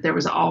upswing, that there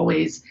was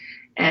always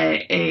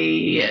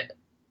a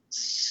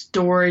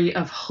story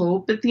of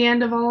hope at the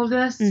end of all of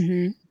this.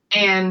 Mm-hmm.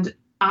 And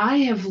I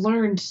have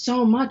learned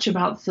so much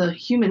about the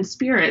human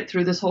spirit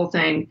through this whole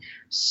thing,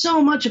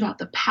 so much about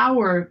the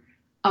power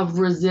of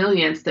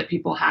resilience that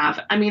people have.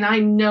 I mean, I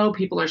know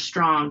people are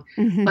strong,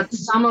 mm-hmm. but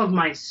some of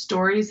my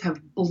stories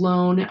have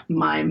blown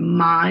my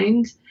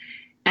mind.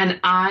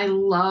 And I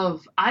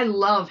love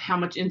how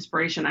much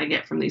inspiration I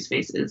get from these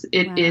faces.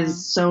 It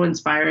is so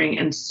inspiring,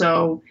 and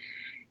so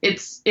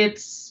it's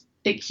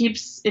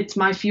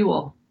my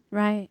fuel.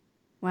 Right.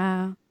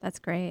 Wow. That's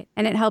great.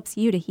 And it helps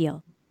you to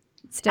heal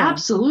still.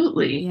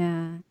 Absolutely.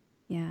 Yeah.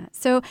 Yeah.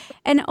 So,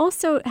 and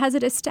also, has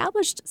it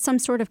established some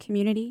sort of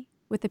community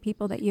with the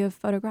people that you have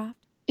photographed?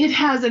 It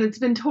has, and it's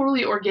been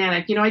totally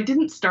organic. You know, I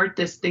didn't start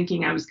this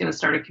thinking I was going to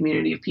start a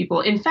community of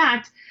people. In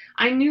fact,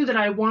 I knew that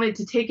I wanted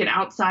to take it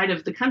outside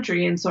of the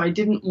country, and so I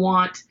didn't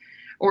want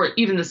or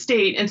even the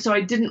state. And so I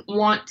didn't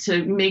want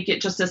to make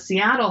it just a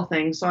Seattle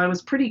thing. So I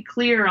was pretty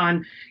clear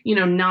on,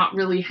 not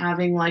really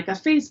having like a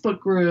Facebook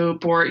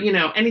group or,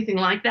 anything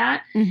like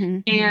that.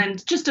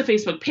 And just a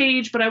Facebook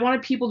page, but I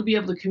wanted people to be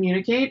able to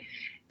communicate.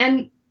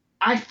 And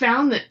I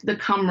found that the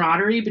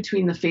camaraderie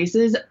between the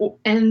faces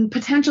and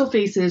potential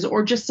faces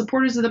or just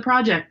supporters of the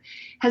project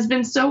has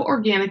been so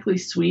organically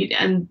sweet,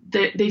 and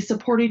they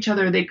support each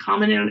other. They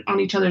comment on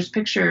each other's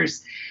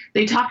pictures.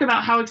 They talk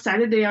about how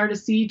excited they are to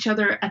see each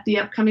other at the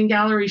upcoming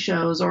gallery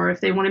shows, or if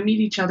they want to meet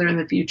each other in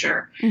the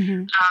future.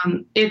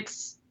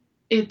 It's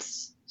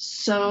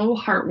so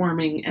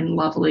heartwarming and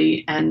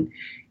lovely, and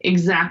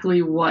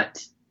exactly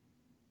what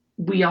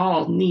we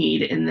all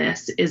need in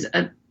this is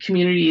a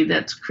community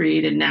that's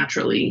created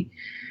naturally.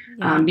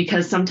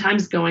 Because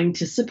sometimes going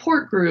to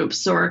support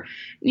groups or,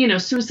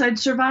 suicide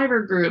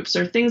survivor groups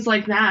or things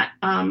like that,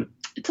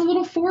 it's a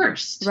little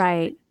forced.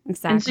 Right.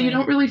 Exactly. And so you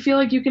don't really feel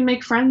like you can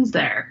make friends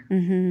there.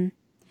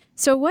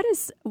 So what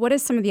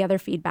is some of the other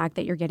feedback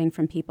that you're getting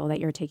from people that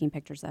you're taking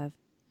pictures of?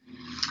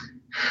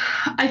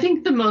 I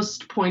think the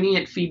most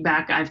poignant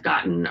feedback I've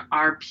gotten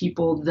are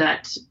people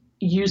that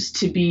used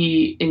to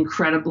be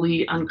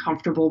incredibly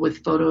uncomfortable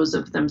with photos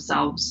of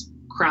themselves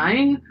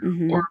crying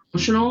or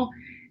emotional,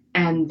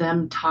 and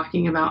them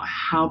talking about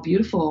how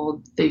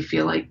beautiful they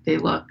feel like they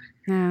look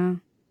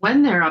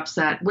when they're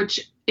upset, which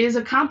is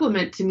a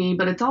compliment to me,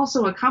 but it's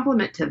also a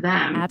compliment to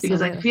them.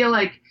 Absolutely. Because I feel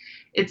like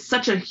it's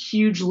such a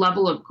huge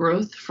level of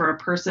growth for a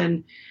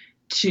person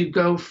to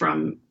go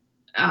from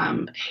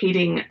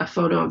hating a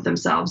photo of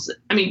themselves.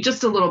 I mean,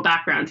 just a little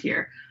background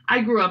here.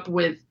 I grew up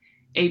with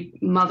a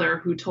mother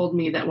who told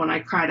me that when I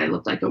cried, I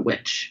looked like a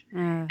witch.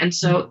 And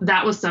so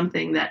that was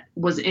something that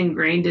was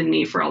ingrained in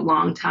me for a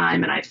long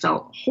time. And I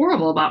felt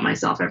horrible about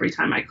myself every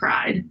time I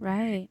cried.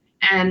 Right.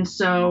 And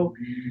so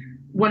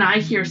when I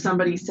hear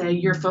somebody say,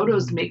 your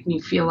photos make me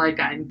feel like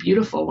I'm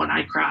beautiful when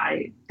I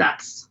cry,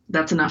 that's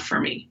enough for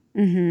me.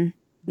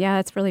 Yeah,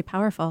 that's really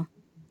powerful.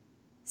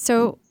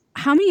 So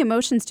how many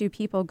emotions do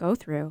people go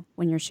through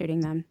when you're shooting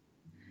them?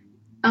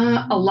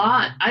 A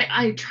lot.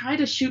 I try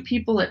to shoot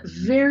people at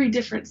very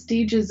different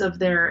stages of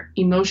their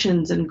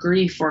emotions and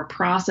grief or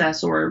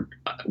process or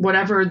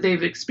whatever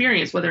they've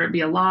experienced, whether it be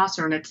a loss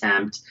or an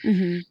attempt.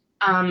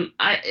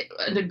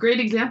 A great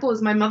example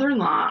is my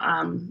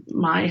mother-in-law.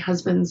 My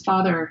husband's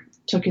father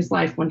took his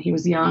life when he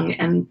was young,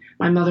 and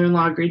my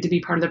mother-in-law agreed to be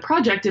part of the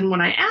project. And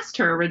when I asked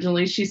her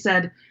originally, she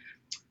said,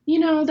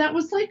 that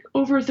was like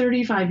over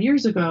 35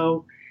 years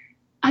ago.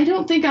 I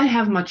don't think I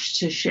have much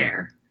to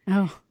share.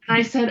 Oh. And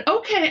I said,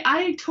 okay,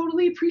 I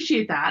totally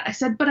appreciate that. I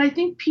said, but I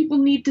think people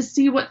need to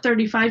see what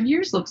 35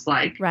 years looks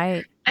like.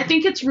 Right. I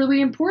think it's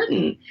really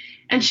important.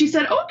 And she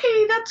said,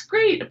 okay, that's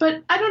great,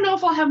 but I don't know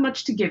if I'll have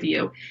much to give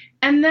you.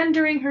 And then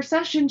during her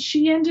session,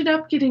 she ended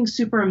up getting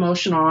super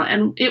emotional,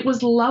 and it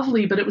was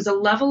lovely, but it was a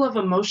level of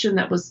emotion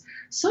that was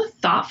so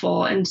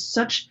thoughtful and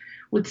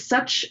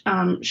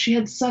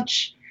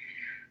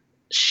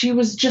she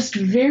was just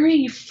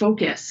very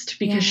focused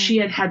because she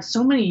had had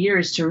so many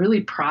years to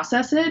really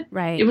process it.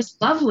 Right. It was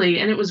lovely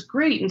and it was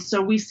great. And so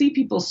we see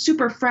people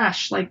super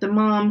fresh, like the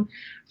mom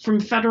from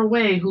Federal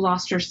Way who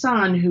lost her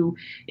son, who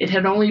it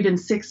had only been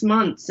 6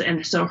 months.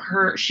 And so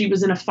she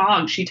was in a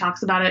fog. She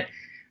talks about it,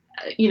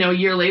 a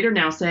year later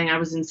now, saying, I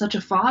was in such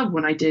a fog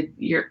when I did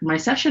my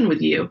session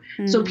with you.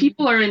 So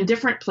people are in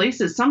different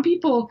places. Some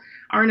people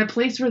are in a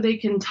place where they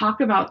can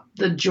talk about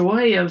the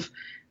joy of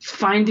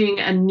finding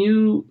a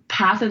new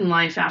path in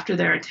life after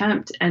their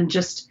attempt and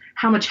just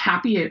how much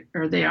happier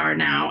they are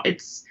now.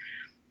 It's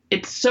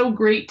so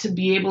great to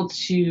be able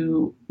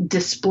to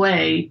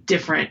display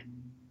different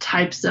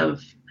types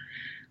of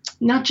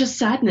not just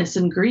sadness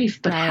and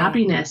grief, but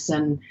happiness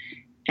and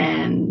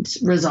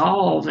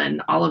resolve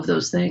and all of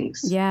those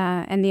things.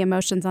 Yeah, and the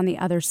emotions on the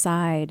other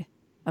side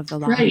of the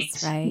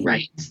loss, right?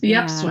 Right, the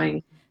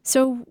upswing.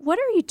 So what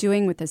are you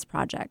doing with this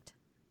project?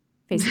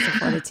 Faces of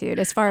Fortitude,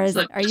 as far as,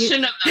 are you?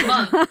 Of the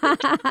month.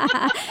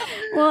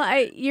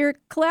 Well, you're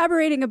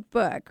collaborating a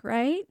book,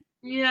 right?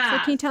 Yeah.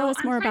 So can you tell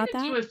us more about that?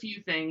 I'm trying to do a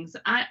few things.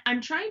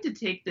 I'm trying to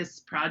take this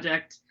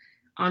project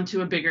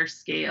onto a bigger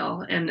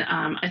scale, and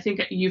I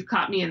think you've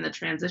caught me in the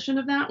transition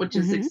of that, which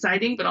is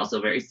exciting, but also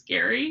very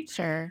scary.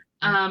 Sure.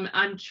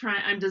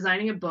 I'm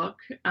designing a book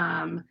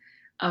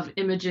of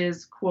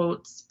images,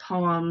 quotes,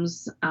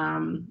 poems,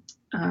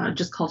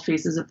 just called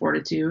Faces of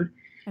Fortitude.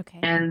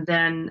 Okay. And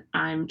then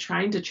I'm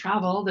trying to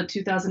travel. The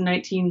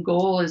 2019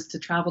 goal is to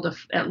travel to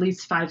at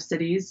least 5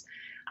 cities.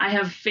 I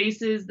have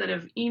faces that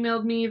have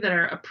emailed me that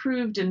are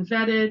approved and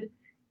vetted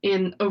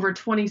in over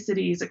 20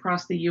 cities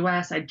across the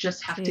U.S. I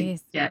just have to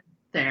get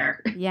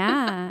there.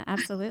 Yeah,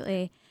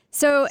 absolutely.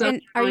 So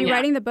and are you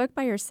writing the book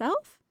by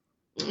yourself?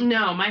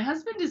 No, my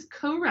husband is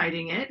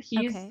co-writing it.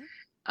 He's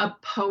a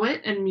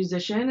poet and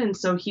musician, and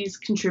so he's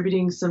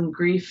contributing some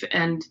grief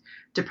and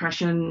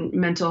depression,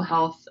 mental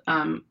health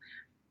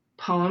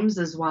poems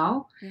as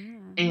well. Yeah.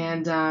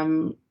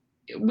 And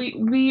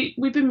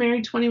we've been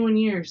married 21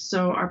 years,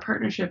 so our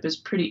partnership is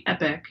pretty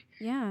epic.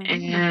 Yeah.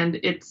 And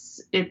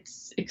it's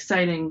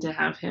exciting to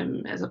have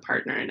him as a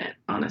partner in it,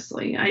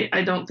 honestly.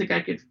 I don't think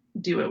I could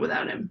do it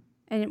without him.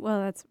 And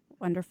well, that's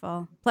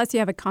wonderful. Plus, you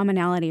have a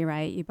commonality,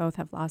 right? You both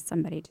have lost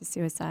somebody to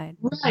suicide.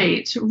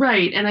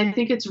 Right. And I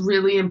think it's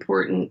really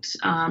important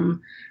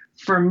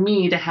for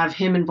me to have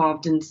him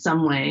involved in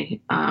some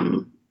way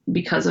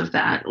because of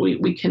that.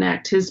 We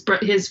connect.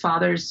 His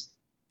father's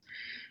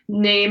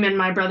name and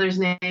my brother's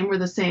name were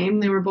the same.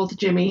 They were both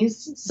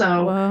Jimmys.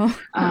 So,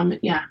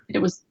 yeah, it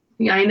was.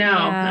 Yeah,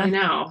 I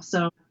know.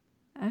 So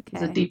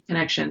it's a deep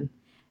connection.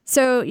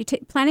 So you're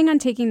planning on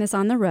taking this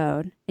on the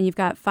road, and you've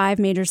got 5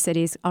 major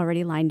cities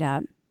already lined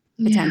up,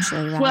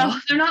 potentially, right? Well,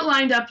 they're not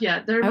lined up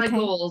yet. They're my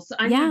goals.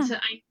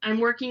 I'm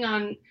working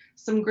on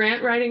some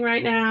grant writing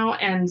right now,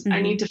 and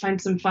I need to find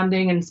some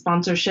funding and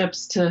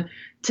sponsorships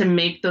to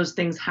make those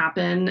things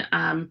happen.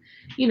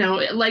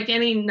 Like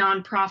any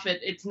nonprofit,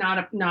 it's not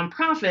a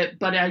nonprofit,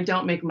 but I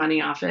don't make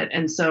money off it.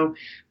 And so,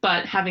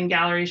 but having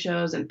gallery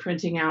shows and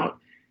printing out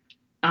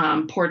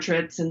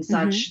portraits and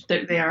such,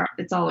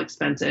 it's all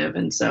expensive.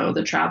 And so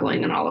the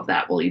traveling and all of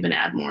that will even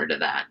add more to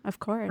that. Of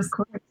course.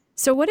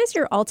 So what is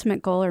your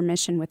ultimate goal or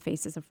mission with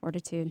Faces of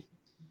Fortitude?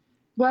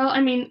 Well, I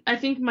mean, I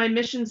think my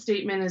mission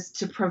statement is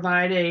to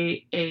provide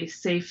a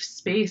safe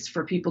space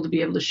for people to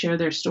be able to share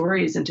their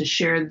stories and to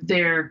share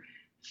their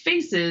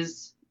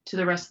faces to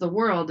the rest of the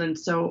world. And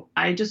so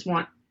I just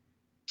want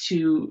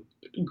to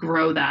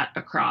grow that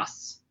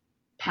across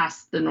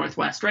past the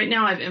Northwest. Right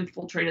now, I've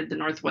infiltrated the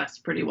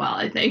Northwest pretty well,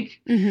 I think.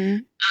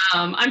 I'm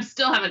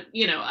still haven't,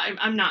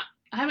 I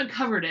haven't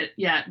covered it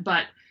yet,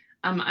 but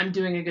I'm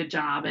doing a good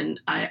job, and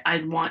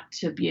I want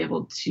to be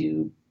able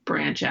to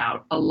branch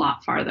out a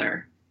lot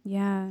farther.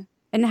 Yeah.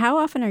 And how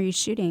often are you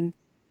shooting?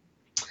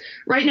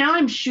 Right now,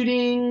 I'm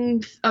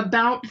shooting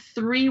about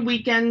 3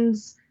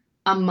 weekends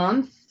a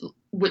month,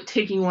 with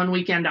taking 1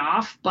 weekend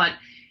off, but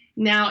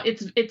now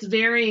it's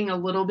varying a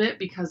little bit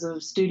because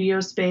of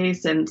studio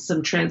space and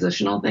some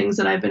transitional things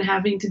that I've been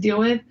having to deal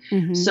with.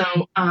 So,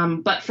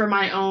 but for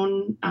my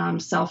own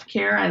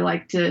self-care, I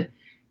like to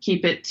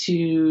keep it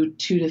to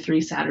 2 to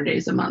 3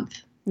 Saturdays a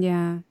month.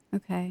 Yeah.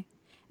 Okay.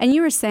 And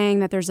you were saying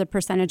that there's a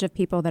percentage of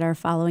people that are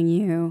following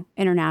you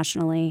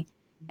internationally,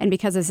 and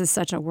because this is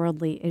such a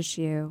worldly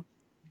issue,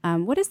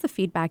 what is the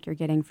feedback you're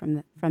getting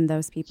from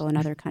those people in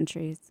other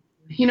countries?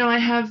 I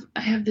have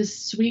this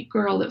sweet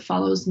girl that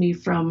follows me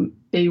from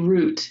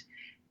Beirut,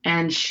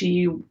 and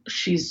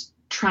she's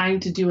trying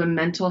to do a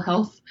mental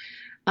health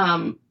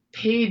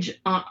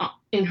page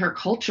in her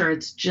culture.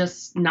 It's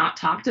just not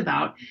talked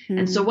about.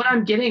 And so what I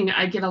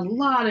get a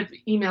lot of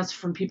emails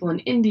from people in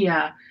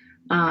India,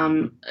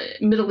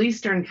 Middle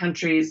Eastern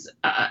countries,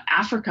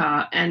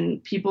 Africa,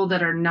 and people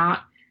that are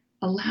not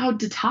allowed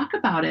to talk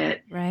about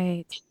it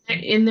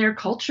in their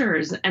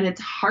cultures. And it's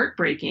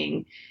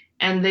heartbreaking.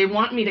 And they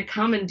want me to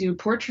come and do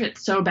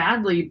portraits so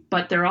badly,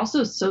 but they're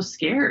also so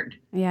scared.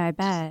 Yeah, I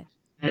bet.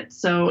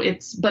 So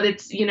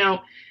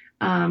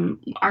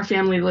our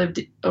family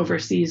lived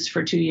overseas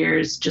for 2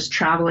 years, just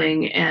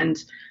traveling.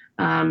 And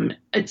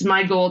it's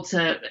my goal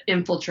to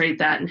infiltrate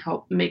that and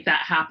help make that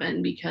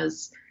happen,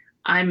 because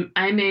I'm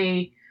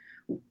a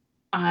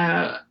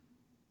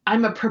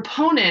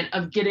proponent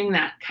of getting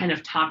that kind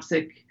of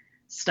toxic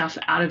stuff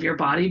out of your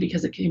body,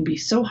 because it can be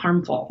so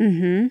harmful.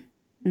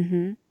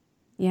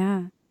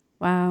 Yeah.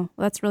 Wow.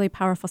 Well, that's really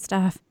powerful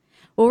stuff.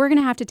 Well, we're going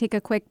to have to take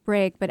a quick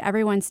break, but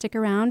everyone stick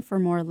around for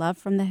more Love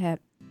from the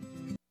Hip.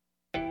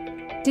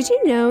 Did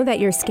you know that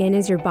your skin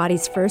is your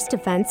body's first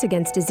defense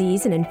against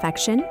disease and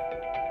infection?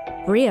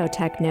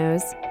 Briotech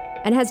knows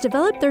and has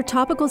developed their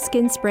topical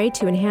skin spray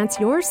to enhance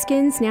your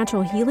skin's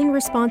natural healing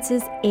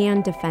responses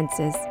and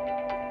defenses.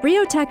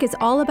 Briotech is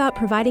all about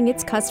providing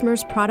its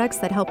customers products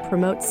that help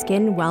promote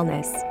skin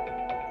wellness.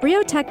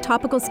 Briotech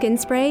Topical Skin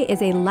Spray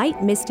is a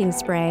light misting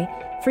spray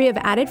free of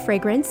added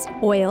fragrance,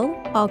 oil,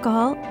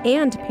 alcohol,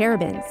 and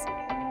parabens.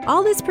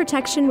 All this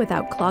protection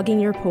without clogging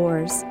your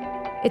pores.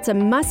 It's a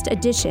must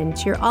addition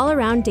to your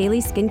all-around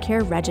daily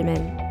skincare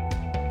regimen.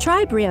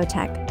 Try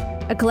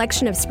Briotech, a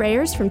collection of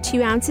sprayers from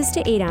 2 ounces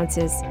to 8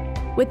 ounces.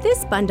 With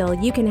this bundle,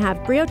 you can have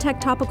Briotech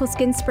Topical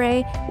Skin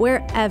Spray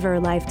wherever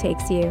life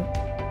takes you.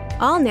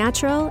 All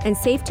natural and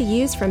safe to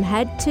use from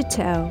head to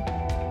toe.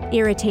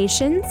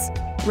 Irritations,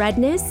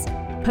 redness,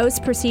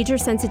 post-procedure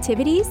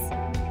sensitivities?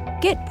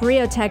 Get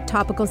Briotech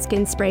Topical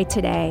Skin Spray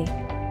today.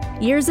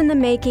 Years in the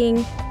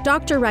making,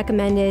 doctor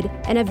recommended,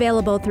 and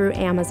available through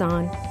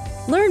Amazon.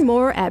 Learn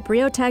more at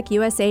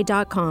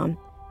briotechusa.com.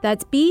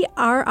 That's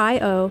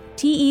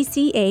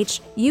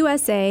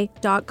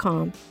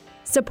BRIOTECHUSA.com.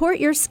 Support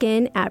your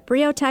skin at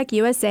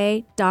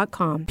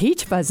briotechusa.com.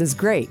 Peach fuzz is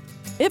great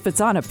if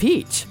it's on a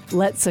peach.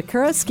 Let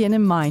Sakura Skin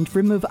and Mind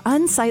remove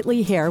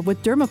unsightly hair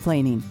with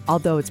dermaplaning.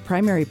 Although its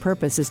primary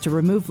purpose is to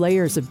remove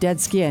layers of dead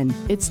skin,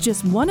 it's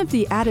just one of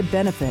the added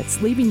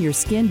benefits, leaving your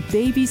skin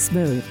baby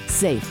smooth,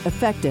 safe,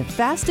 effective,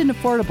 fast, and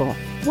affordable.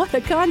 What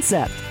a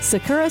concept!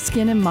 Sakura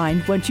Skin and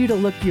Mind wants you to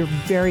look your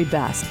very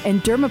best,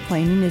 and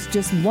dermaplaning is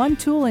just one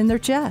tool in their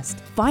chest.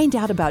 Find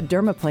out about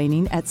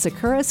dermaplaning at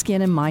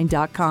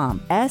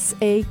sakuraskinandmind.com.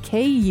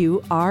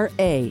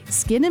 SAKURA,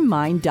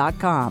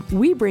 skinandmind.com.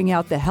 We bring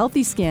out the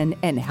healthy skin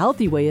and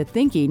healthy way of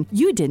thinking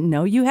you didn't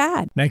know you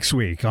had. Next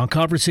week on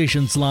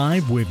Conversations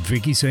Live with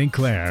Vicki St.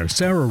 Clair,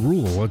 Sarah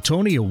Rule, a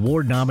Tony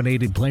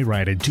Award-nominated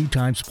playwright and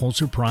 2-time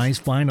Pulitzer Prize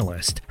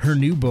finalist. Her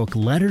new book,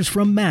 Letters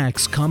from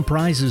Max,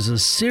 comprises a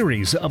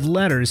series of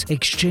letters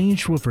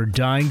exchanged with her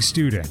dying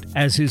student.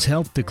 As his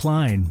health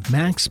declined,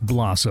 Max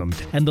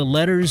blossomed, and the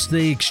letters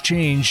they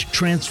exchanged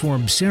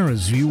transformed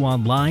Sarah's view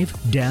on life,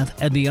 death,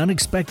 and the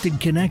unexpected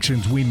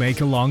connections we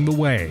make along the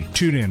way.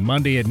 Tune in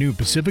Monday at noon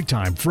Pacific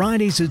Time,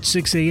 Fridays at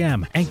 6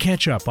 a.m., and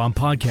catch up on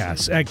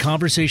podcasts at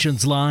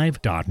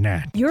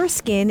conversationslive.net. Your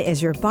skin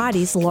is your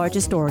body's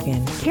largest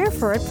organ. Care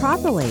for it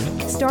properly,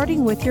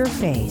 starting with your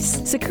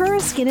face. Sakura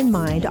Skin and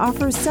Mind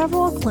offers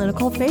several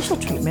clinical facial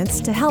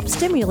treatments to help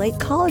stimulate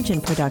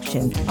collagen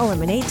production,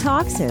 eliminate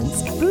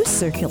toxins, boost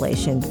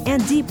circulation,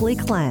 and deeply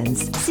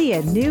cleanse. See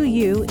a new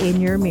you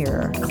in your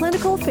mirror.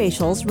 Clinical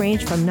facials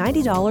range from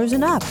 $90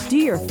 and up. Do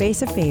your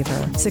face a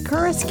favor.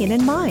 Sakura Skin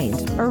and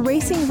Mind,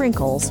 erasing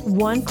wrinkles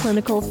one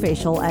clinical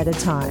facial at a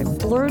time.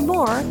 Learn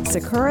more,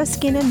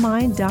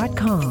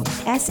 sakuraskinandmind.com.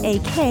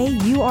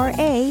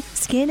 SAKURA,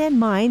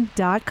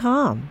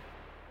 skinandmind.com.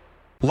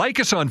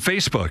 Like us on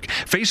Facebook,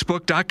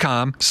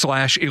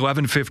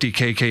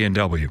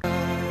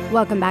 facebook.com/1150kknw.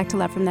 Welcome back to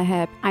Love from the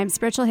Hip. I'm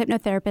spiritual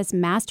hypnotherapist,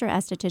 master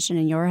esthetician,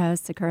 and your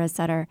host, Sakura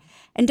Sutter.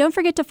 And don't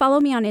forget to follow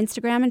me on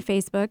Instagram and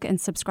Facebook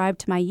and subscribe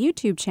to my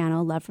YouTube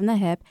channel, Love from the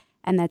Hip,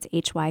 and that's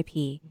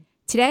HYP.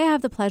 Today, I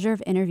have the pleasure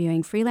of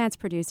interviewing freelance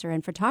producer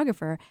and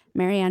photographer,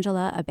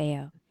 Mariangela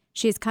Abeo.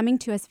 She is coming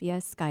to us via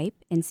Skype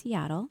in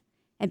Seattle.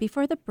 And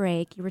before the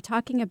break, you were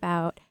talking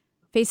about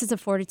Faces of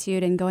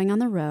Fortitude and going on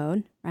the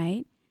road,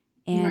 right?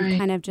 And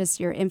kind of just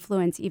your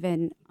influence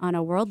even on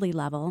a worldly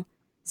level.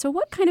 So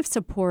what kind of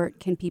support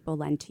can people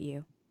lend to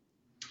you?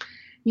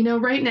 You know,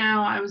 right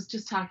now, I was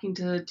just talking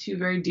to 2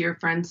 very dear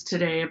friends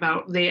today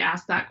they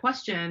asked that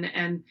question,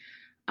 and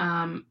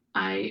I'm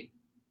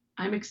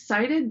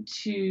excited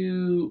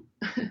to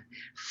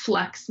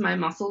flex my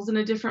muscles in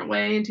a different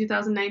way in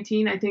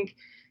 2019. I think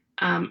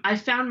I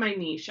found my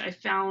niche. I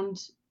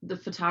found the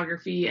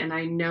photography, and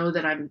I know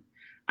that I'm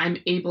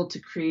able to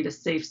create a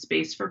safe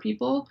space for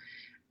people.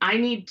 I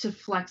need to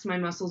flex my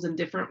muscles in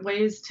different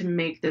ways to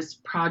make this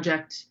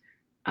project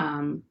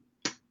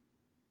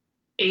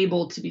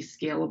able to be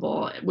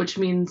scalable, which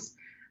means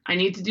I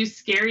need to do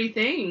scary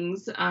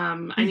things. I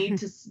need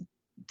to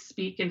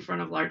speak in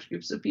front of large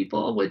groups of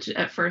people, which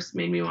at first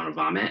made me want to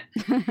vomit.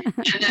 And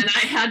then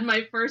I had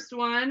my first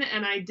one,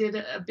 and I did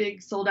a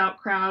big sold out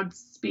crowd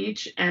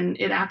speech, and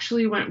it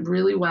actually went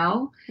really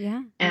well.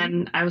 Yeah.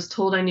 And I was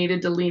told I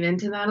needed to lean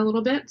into that a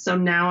little bit. So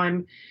now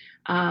I'm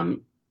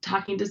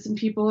talking to some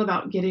people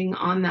about getting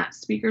on that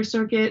speaker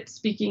circuit,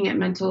 speaking at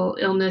mental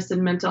illness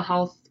and mental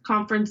health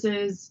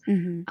conferences.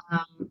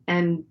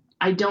 And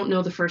I don't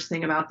know the first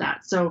thing about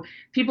that. So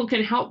people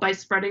can help by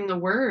spreading the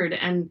word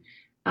and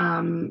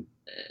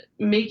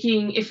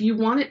making, if you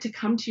want it to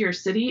come to your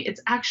city,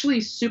 it's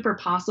actually super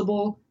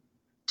possible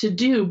to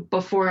do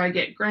before I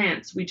get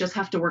grants. We just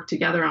have to work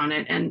together on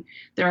it. And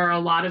there are a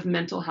lot of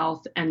mental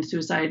health and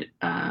suicide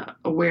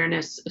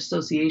awareness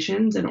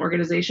associations and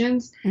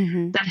organizations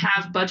that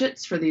have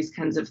budgets for these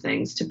kinds of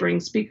things, to bring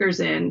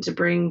speakers in, to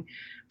bring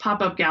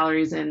pop-up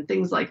galleries in,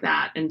 things like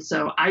that. And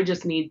so I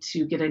just need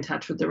to get in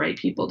touch with the right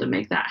people to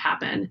make that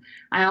happen.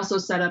 I also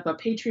set up a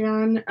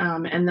Patreon,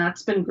 and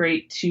that's been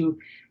great to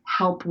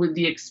help with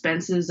the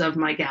expenses of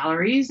my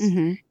galleries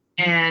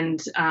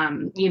and,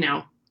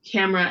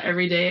 camera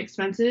everyday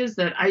expenses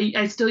that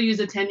I still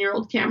use a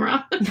 10-year-old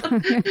camera.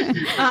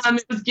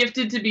 It was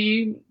gifted to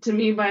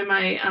me by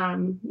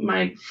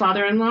my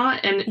father-in-law,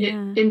 and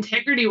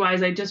integrity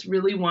wise, I just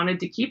really wanted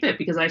to keep it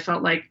because I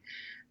felt like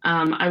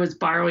I was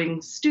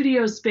borrowing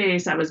studio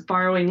space, I was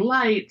borrowing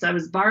lights, I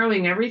was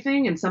borrowing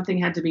everything, and something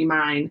had to be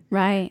mine.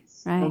 Right.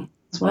 So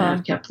that's why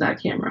I've kept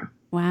that camera.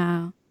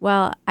 Wow.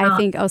 Well, I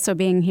think also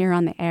being here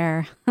on the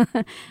air,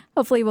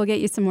 hopefully we'll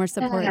get you some more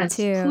support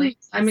too. Please.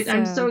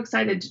 I'm so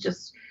excited to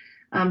just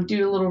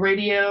do a little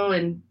radio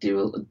and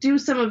do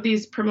some of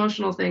these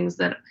promotional things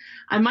that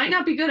I might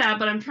not be good at,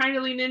 but I'm trying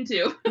to lean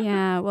into.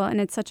 Yeah, well, and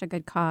it's such a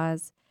good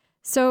cause.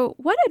 So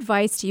what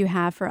advice do you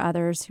have for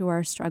others who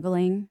are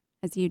struggling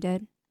as you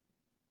did?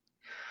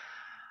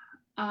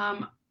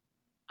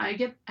 I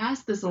get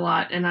asked this a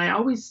lot, and I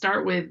always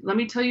start with, let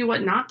me tell you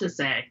what not to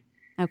say.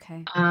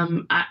 Okay.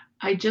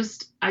 I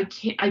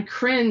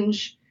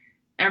cringe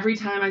every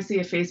time I see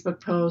a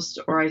Facebook post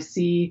or I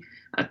see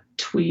a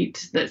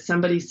tweet that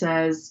somebody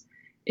says,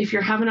 if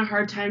you're having a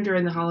hard time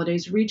during the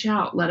holidays, reach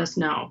out, let us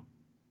know.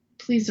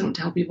 Please don't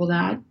tell people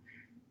that.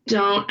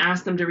 Don't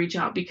ask them to reach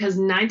out, because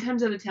 9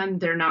 times out of 10,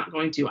 they're not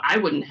going to. I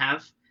wouldn't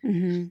have.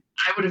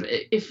 I would have,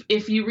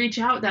 if you reach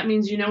out, that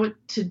means you know what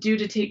to do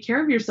to take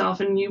care of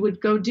yourself, and you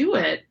would go do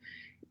it.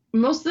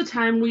 Most of the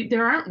time,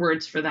 there aren't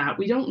words for that.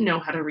 We don't know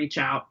how to reach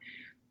out.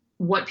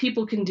 what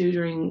people can do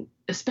during,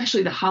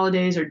 especially the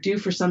holidays, or do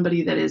for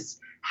somebody that is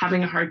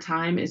having a hard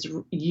time, is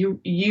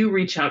you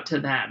reach out to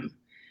them.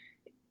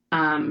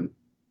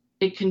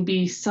 It can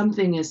be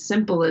something as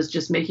simple as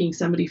just making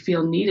somebody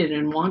feel needed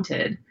and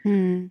wanted.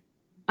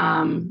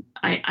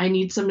 I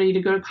need somebody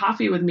to go to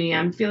coffee with me.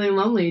 I'm feeling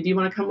lonely. Do you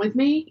want to come with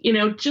me?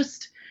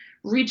 Just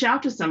reach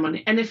out to someone.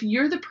 And if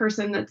you're the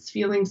person that's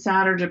feeling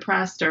sad or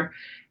depressed or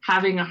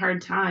having a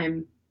hard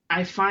time,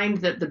 I find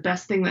that the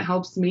best thing that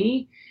helps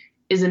me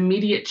is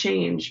immediate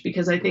change,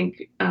 because I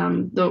think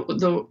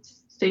the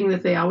thing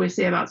that they always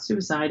say about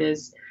suicide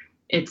is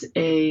it's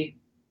a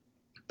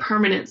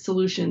permanent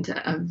solution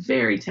to a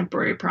very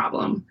temporary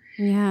problem.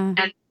 Yeah.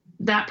 And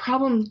that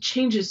problem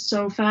changes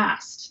so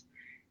fast.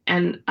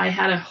 And I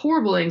had a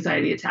horrible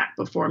anxiety attack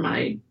before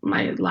my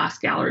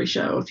last gallery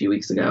show a few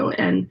weeks ago.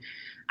 And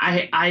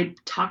I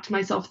talked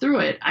myself through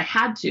it. I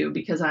had to,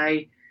 because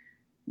I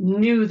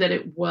knew that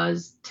it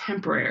was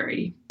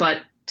temporary.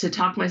 But to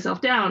talk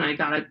myself down, I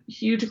got a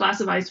huge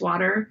glass of ice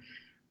water.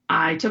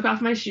 I took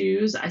off my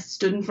shoes. I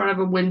stood in front of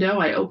a window.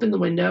 I opened the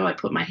window. I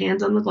put my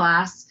hands on the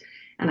glass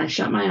and I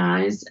shut my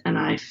eyes, and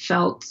I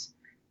felt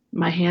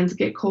my hands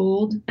get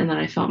cold. And then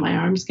I felt my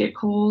arms get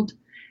cold.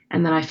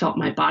 And then I felt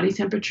my body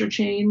temperature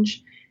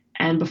change.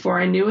 And before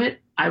I knew it,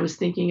 I was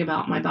thinking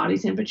about my body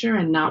temperature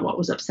and not what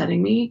was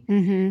upsetting me.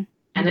 Mm-hmm.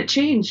 And it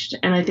changed.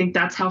 And I think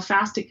that's how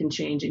fast it can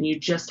change. And you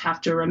just have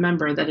to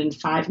remember that in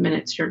 5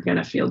 minutes, you're going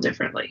to feel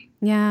differently.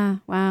 Yeah.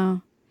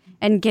 Wow.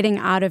 And getting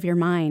out of your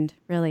mind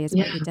really is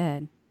what you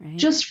did, right?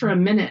 Just for a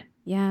minute.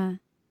 Yeah.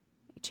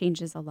 It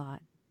changes a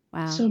lot.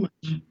 Wow. So much.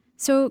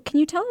 So can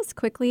you tell us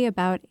quickly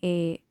about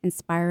a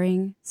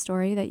inspiring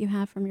story that you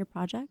have from your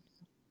project?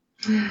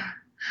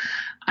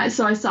 I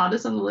saw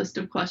this on the list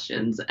of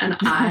questions, and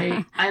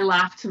I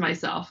laughed to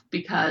myself,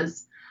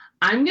 because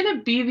I'm going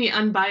to be the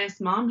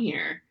unbiased mom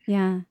here.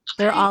 Yeah.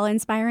 They're all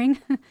inspiring.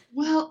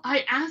 Well,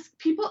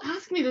 people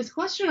ask me this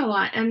question a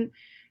lot, and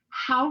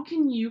how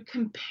can you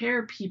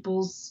compare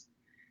people's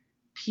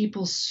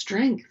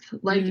strength?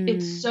 Like,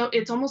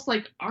 it's almost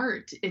like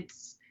art.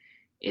 It's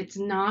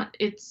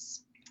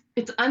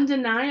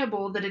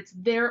undeniable that it's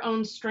their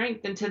own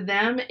strength, and to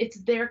them it's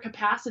their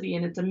capacity,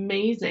 and it's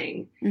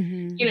amazing.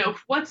 Mm-hmm.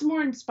 What's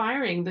more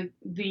inspiring,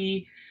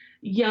 the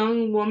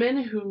young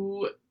woman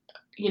who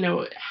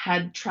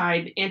had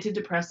tried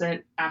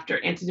antidepressant after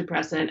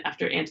antidepressant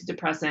after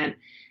antidepressant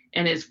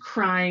and is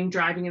crying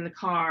driving in the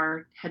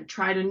car, had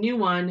tried a new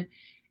one,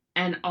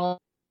 and all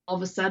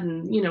of a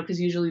sudden, because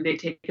usually they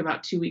take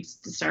about 2 weeks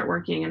to start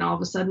working, and all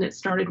of a sudden it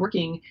started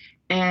working,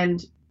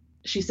 and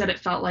she said it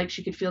felt like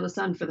she could feel the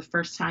sun for the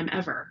first time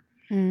ever.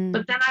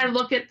 But then I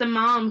look at the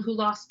mom who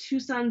lost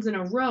 2 sons in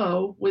a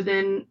row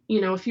within,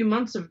 a few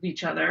months of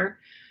each other,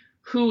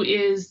 who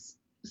is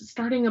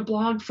starting a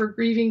blog for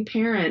grieving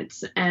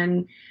parents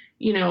and,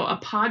 a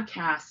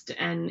podcast,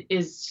 and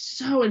is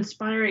so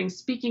inspiring,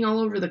 speaking all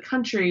over the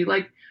country.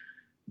 Like,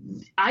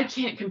 I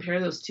can't compare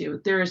those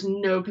two. There is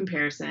no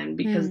comparison,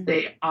 because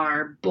they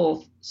are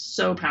both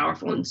so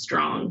powerful and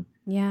strong.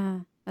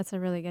 Yeah, that's a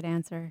really good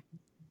answer.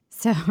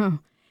 So,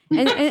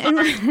 and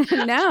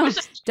no,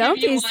 don't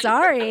be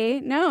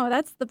sorry. No,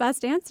 that's the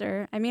best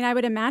answer. I mean, I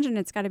would imagine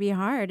it's got to be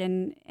hard.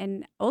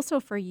 And also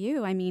for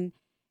you, I mean,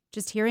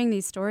 just hearing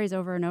these stories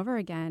over and over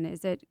again,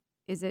 is it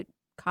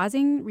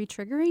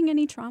retriggering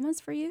any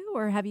traumas for you,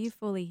 or have you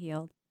fully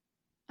healed?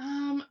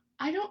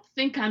 I don't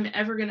think I'm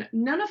ever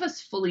none of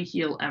us fully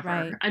heal ever.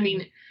 Right. I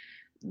mean,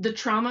 the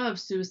trauma of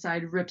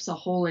suicide rips a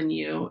hole in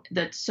you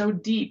that's so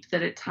deep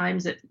that at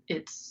times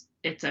it's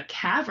a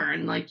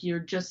cavern. Like,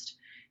 you're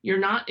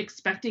not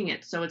expecting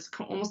it. So it's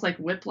almost like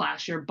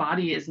whiplash. Your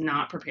body is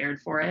not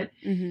prepared for it.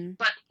 Mm-hmm.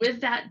 But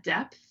with that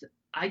depth,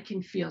 I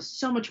can feel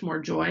so much more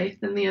joy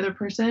than the other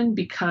person,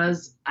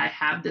 because I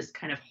have this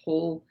kind of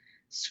hole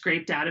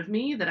scraped out of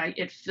me that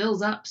it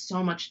fills up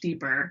so much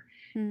deeper.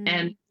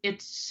 And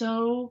it's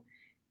so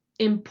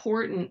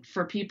important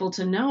for people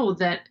to know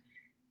that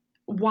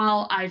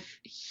while I've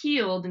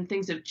healed and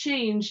things have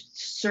changed,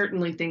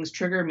 certainly things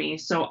trigger me.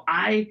 So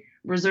I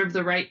reserve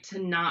the right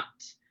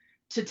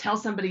to tell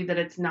somebody that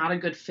it's not a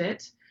good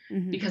fit,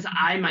 because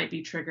I might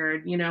be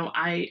triggered.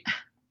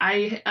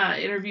 I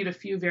interviewed a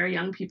few very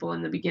young people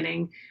in the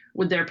beginning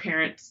with their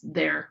parents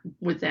there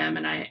with them,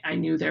 and I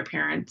knew their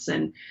parents,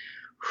 and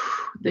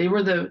they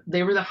were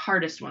the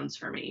hardest ones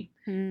for me,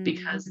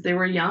 because they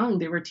were young,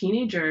 they were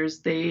teenagers,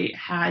 they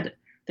had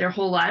their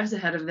whole lives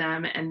ahead of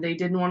them, and they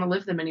didn't want to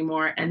live them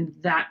anymore, and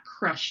that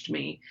crushed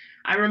me.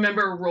 I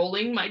remember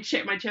rolling my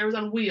chair. My chair was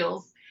on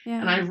wheels,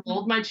 and I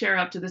rolled my chair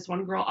up to this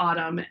one girl,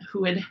 Autumn,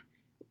 who had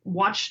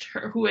watched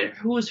her,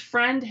 whose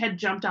friend had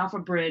jumped off a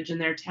bridge in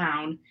their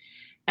town,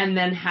 and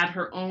then had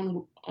her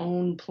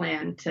own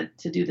plan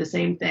to do the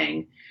same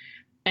thing.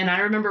 And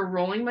I remember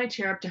rolling my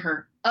chair up to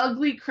her,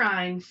 ugly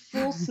crying,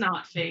 full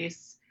snot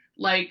face,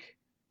 like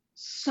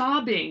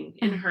sobbing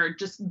in her,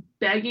 just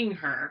begging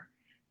her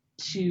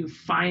to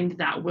find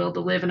that will to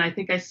live. And I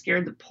think I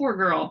scared the poor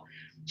girl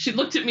she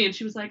looked at me and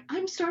she was like,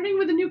 I'm starting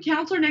with a new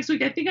counselor next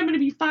week. I think I'm going to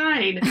be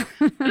fine. And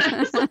I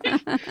was like,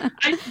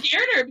 I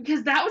scared her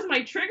because that was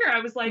my trigger. I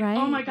was like,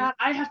 oh my God,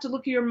 I have to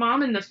look your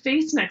mom in the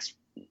face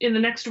in the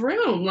next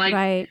room. Like,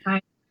 I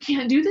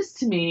can't do this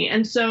to me.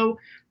 And so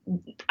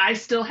I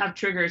still have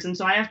triggers. And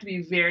so I have to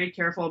be very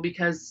careful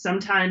because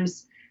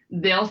sometimes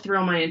they'll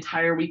throw my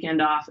entire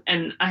weekend off.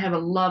 And I have a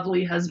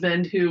lovely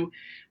husband who,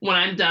 when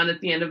I'm done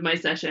at the end of my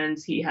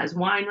sessions, he has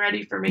wine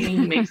ready for me. He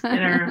makes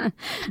dinner.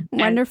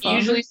 Wonderful. He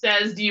usually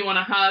says, do you want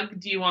a hug?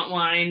 Do you want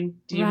wine?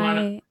 Do you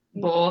want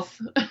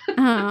both? Oh,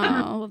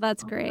 well,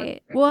 that's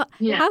great. Well,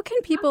 how can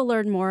people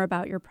learn more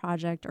about your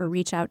project or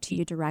reach out to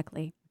you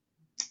directly?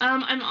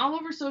 I'm all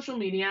over social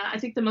media. I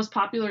think the most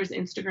popular is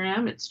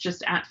Instagram. It's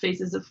just at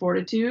Faces of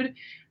Fortitude.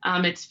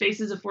 It's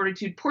Faces of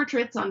Fortitude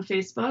Portraits on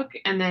Facebook.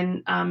 And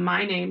then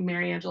my name,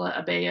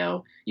 Mariangela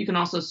Abeo. You can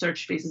also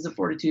search Faces of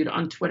Fortitude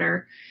on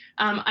Twitter.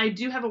 I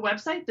do have a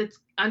website that's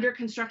under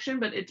construction,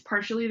 but it's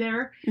partially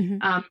there,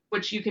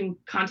 which you can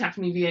contact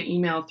me via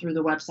email through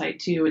the website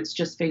too. It's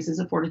just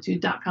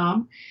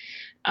facesoffortitude.com.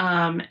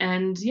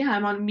 And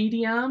I'm on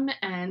Medium,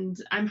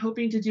 and I'm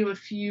hoping to do a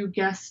few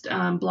guest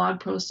blog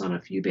posts on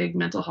a few big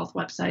mental health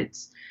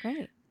websites.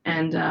 Great.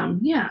 And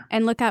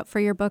And look out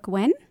for your book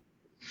when?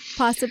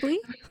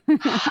 Possibly?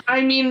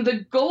 I mean,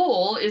 the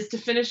goal is to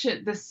finish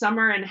it this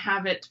summer and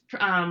have it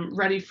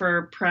ready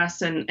for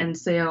press and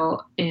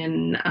sale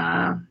in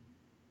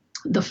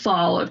the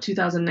fall of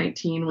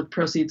 2019 with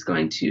proceeds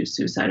going to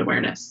suicide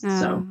awareness. Oh,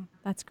 so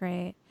that's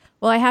great.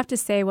 Well, I have to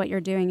say what you're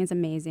doing is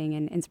amazing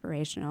and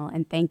inspirational,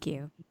 and thank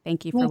you.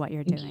 Thank you for what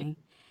you're doing.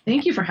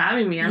 Thank you for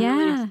having me. I'm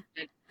really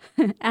excited.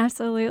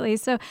 Absolutely.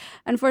 So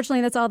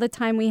unfortunately, that's all the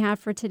time we have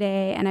for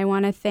today. And I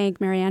want to thank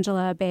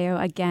Mariangela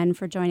Abeo again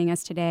for joining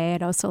us today.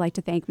 I'd also like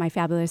to thank my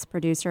fabulous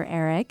producer,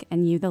 Eric,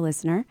 and you, the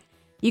listener.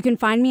 You can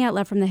find me at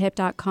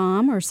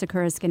lovefromthehip.com or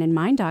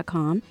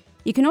sakuraskinandmind.com.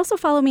 You can also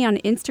follow me on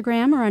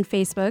Instagram or on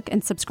Facebook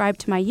and subscribe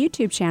to my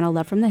YouTube channel,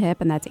 Love from the Hip,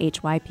 and that's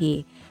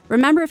HYP.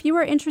 Remember, if you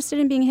are interested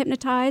in being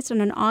hypnotized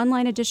on an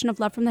online edition of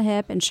Love from the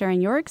Hip and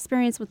sharing your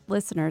experience with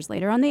listeners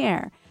later on the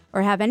air,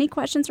 or have any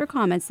questions or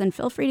comments, then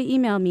feel free to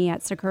email me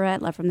at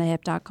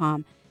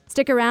sakura@lovefromthehip.com.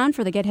 Stick around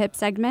for the Get Hip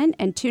segment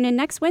and tune in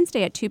next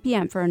Wednesday at 2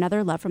 p.m. for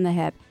another Love from the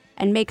Hip.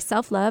 And make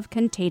self-love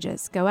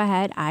contagious. Go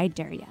ahead, I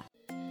dare ya.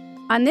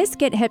 On this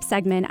Get Hip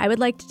segment, I would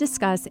like to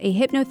discuss a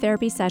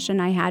hypnotherapy session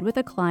I had with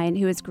a client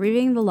who is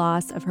grieving the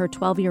loss of her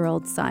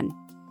 12-year-old son.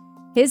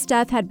 His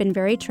death had been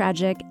very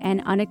tragic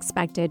and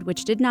unexpected,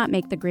 which did not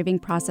make the grieving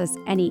process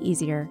any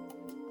easier.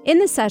 In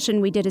the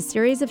session, we did a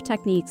series of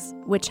techniques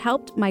which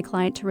helped my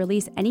client to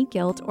release any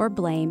guilt or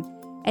blame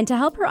and to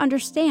help her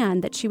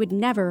understand that she would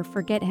never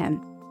forget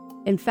him.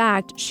 In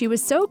fact, she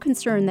was so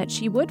concerned that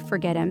she would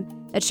forget him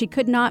that she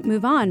could not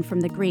move on from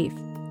the grief.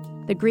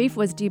 The grief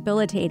was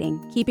debilitating,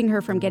 keeping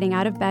her from getting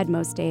out of bed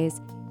most days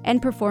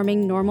and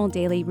performing normal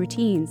daily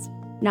routines,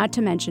 not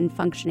to mention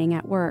functioning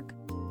at work.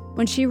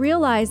 When she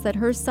realized that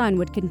her son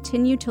would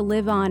continue to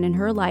live on in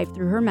her life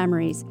through her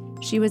memories,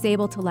 she was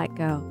able to let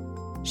go.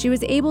 She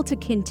was able to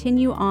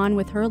continue on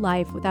with her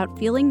life without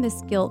feeling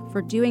this guilt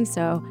for doing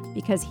so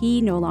because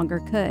he no longer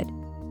could.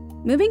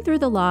 Moving through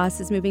the loss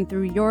is moving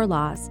through your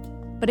loss,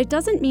 but it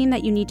doesn't mean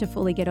that you need to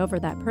fully get over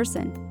that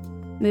person.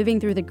 Moving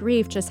through the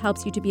grief just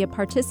helps you to be a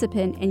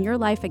participant in your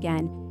life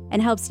again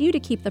and helps you to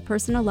keep the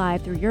person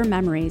alive through your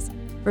memories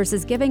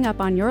versus giving up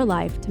on your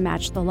life to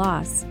match the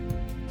loss.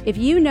 If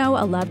you know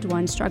a loved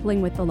one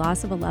struggling with the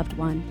loss of a loved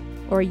one,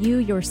 or you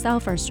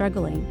yourself are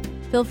struggling,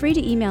 feel free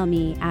to email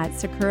me at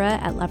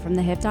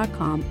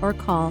sakura@lovefromthehip.com or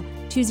call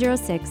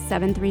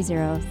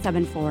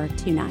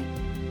 206-730-7429.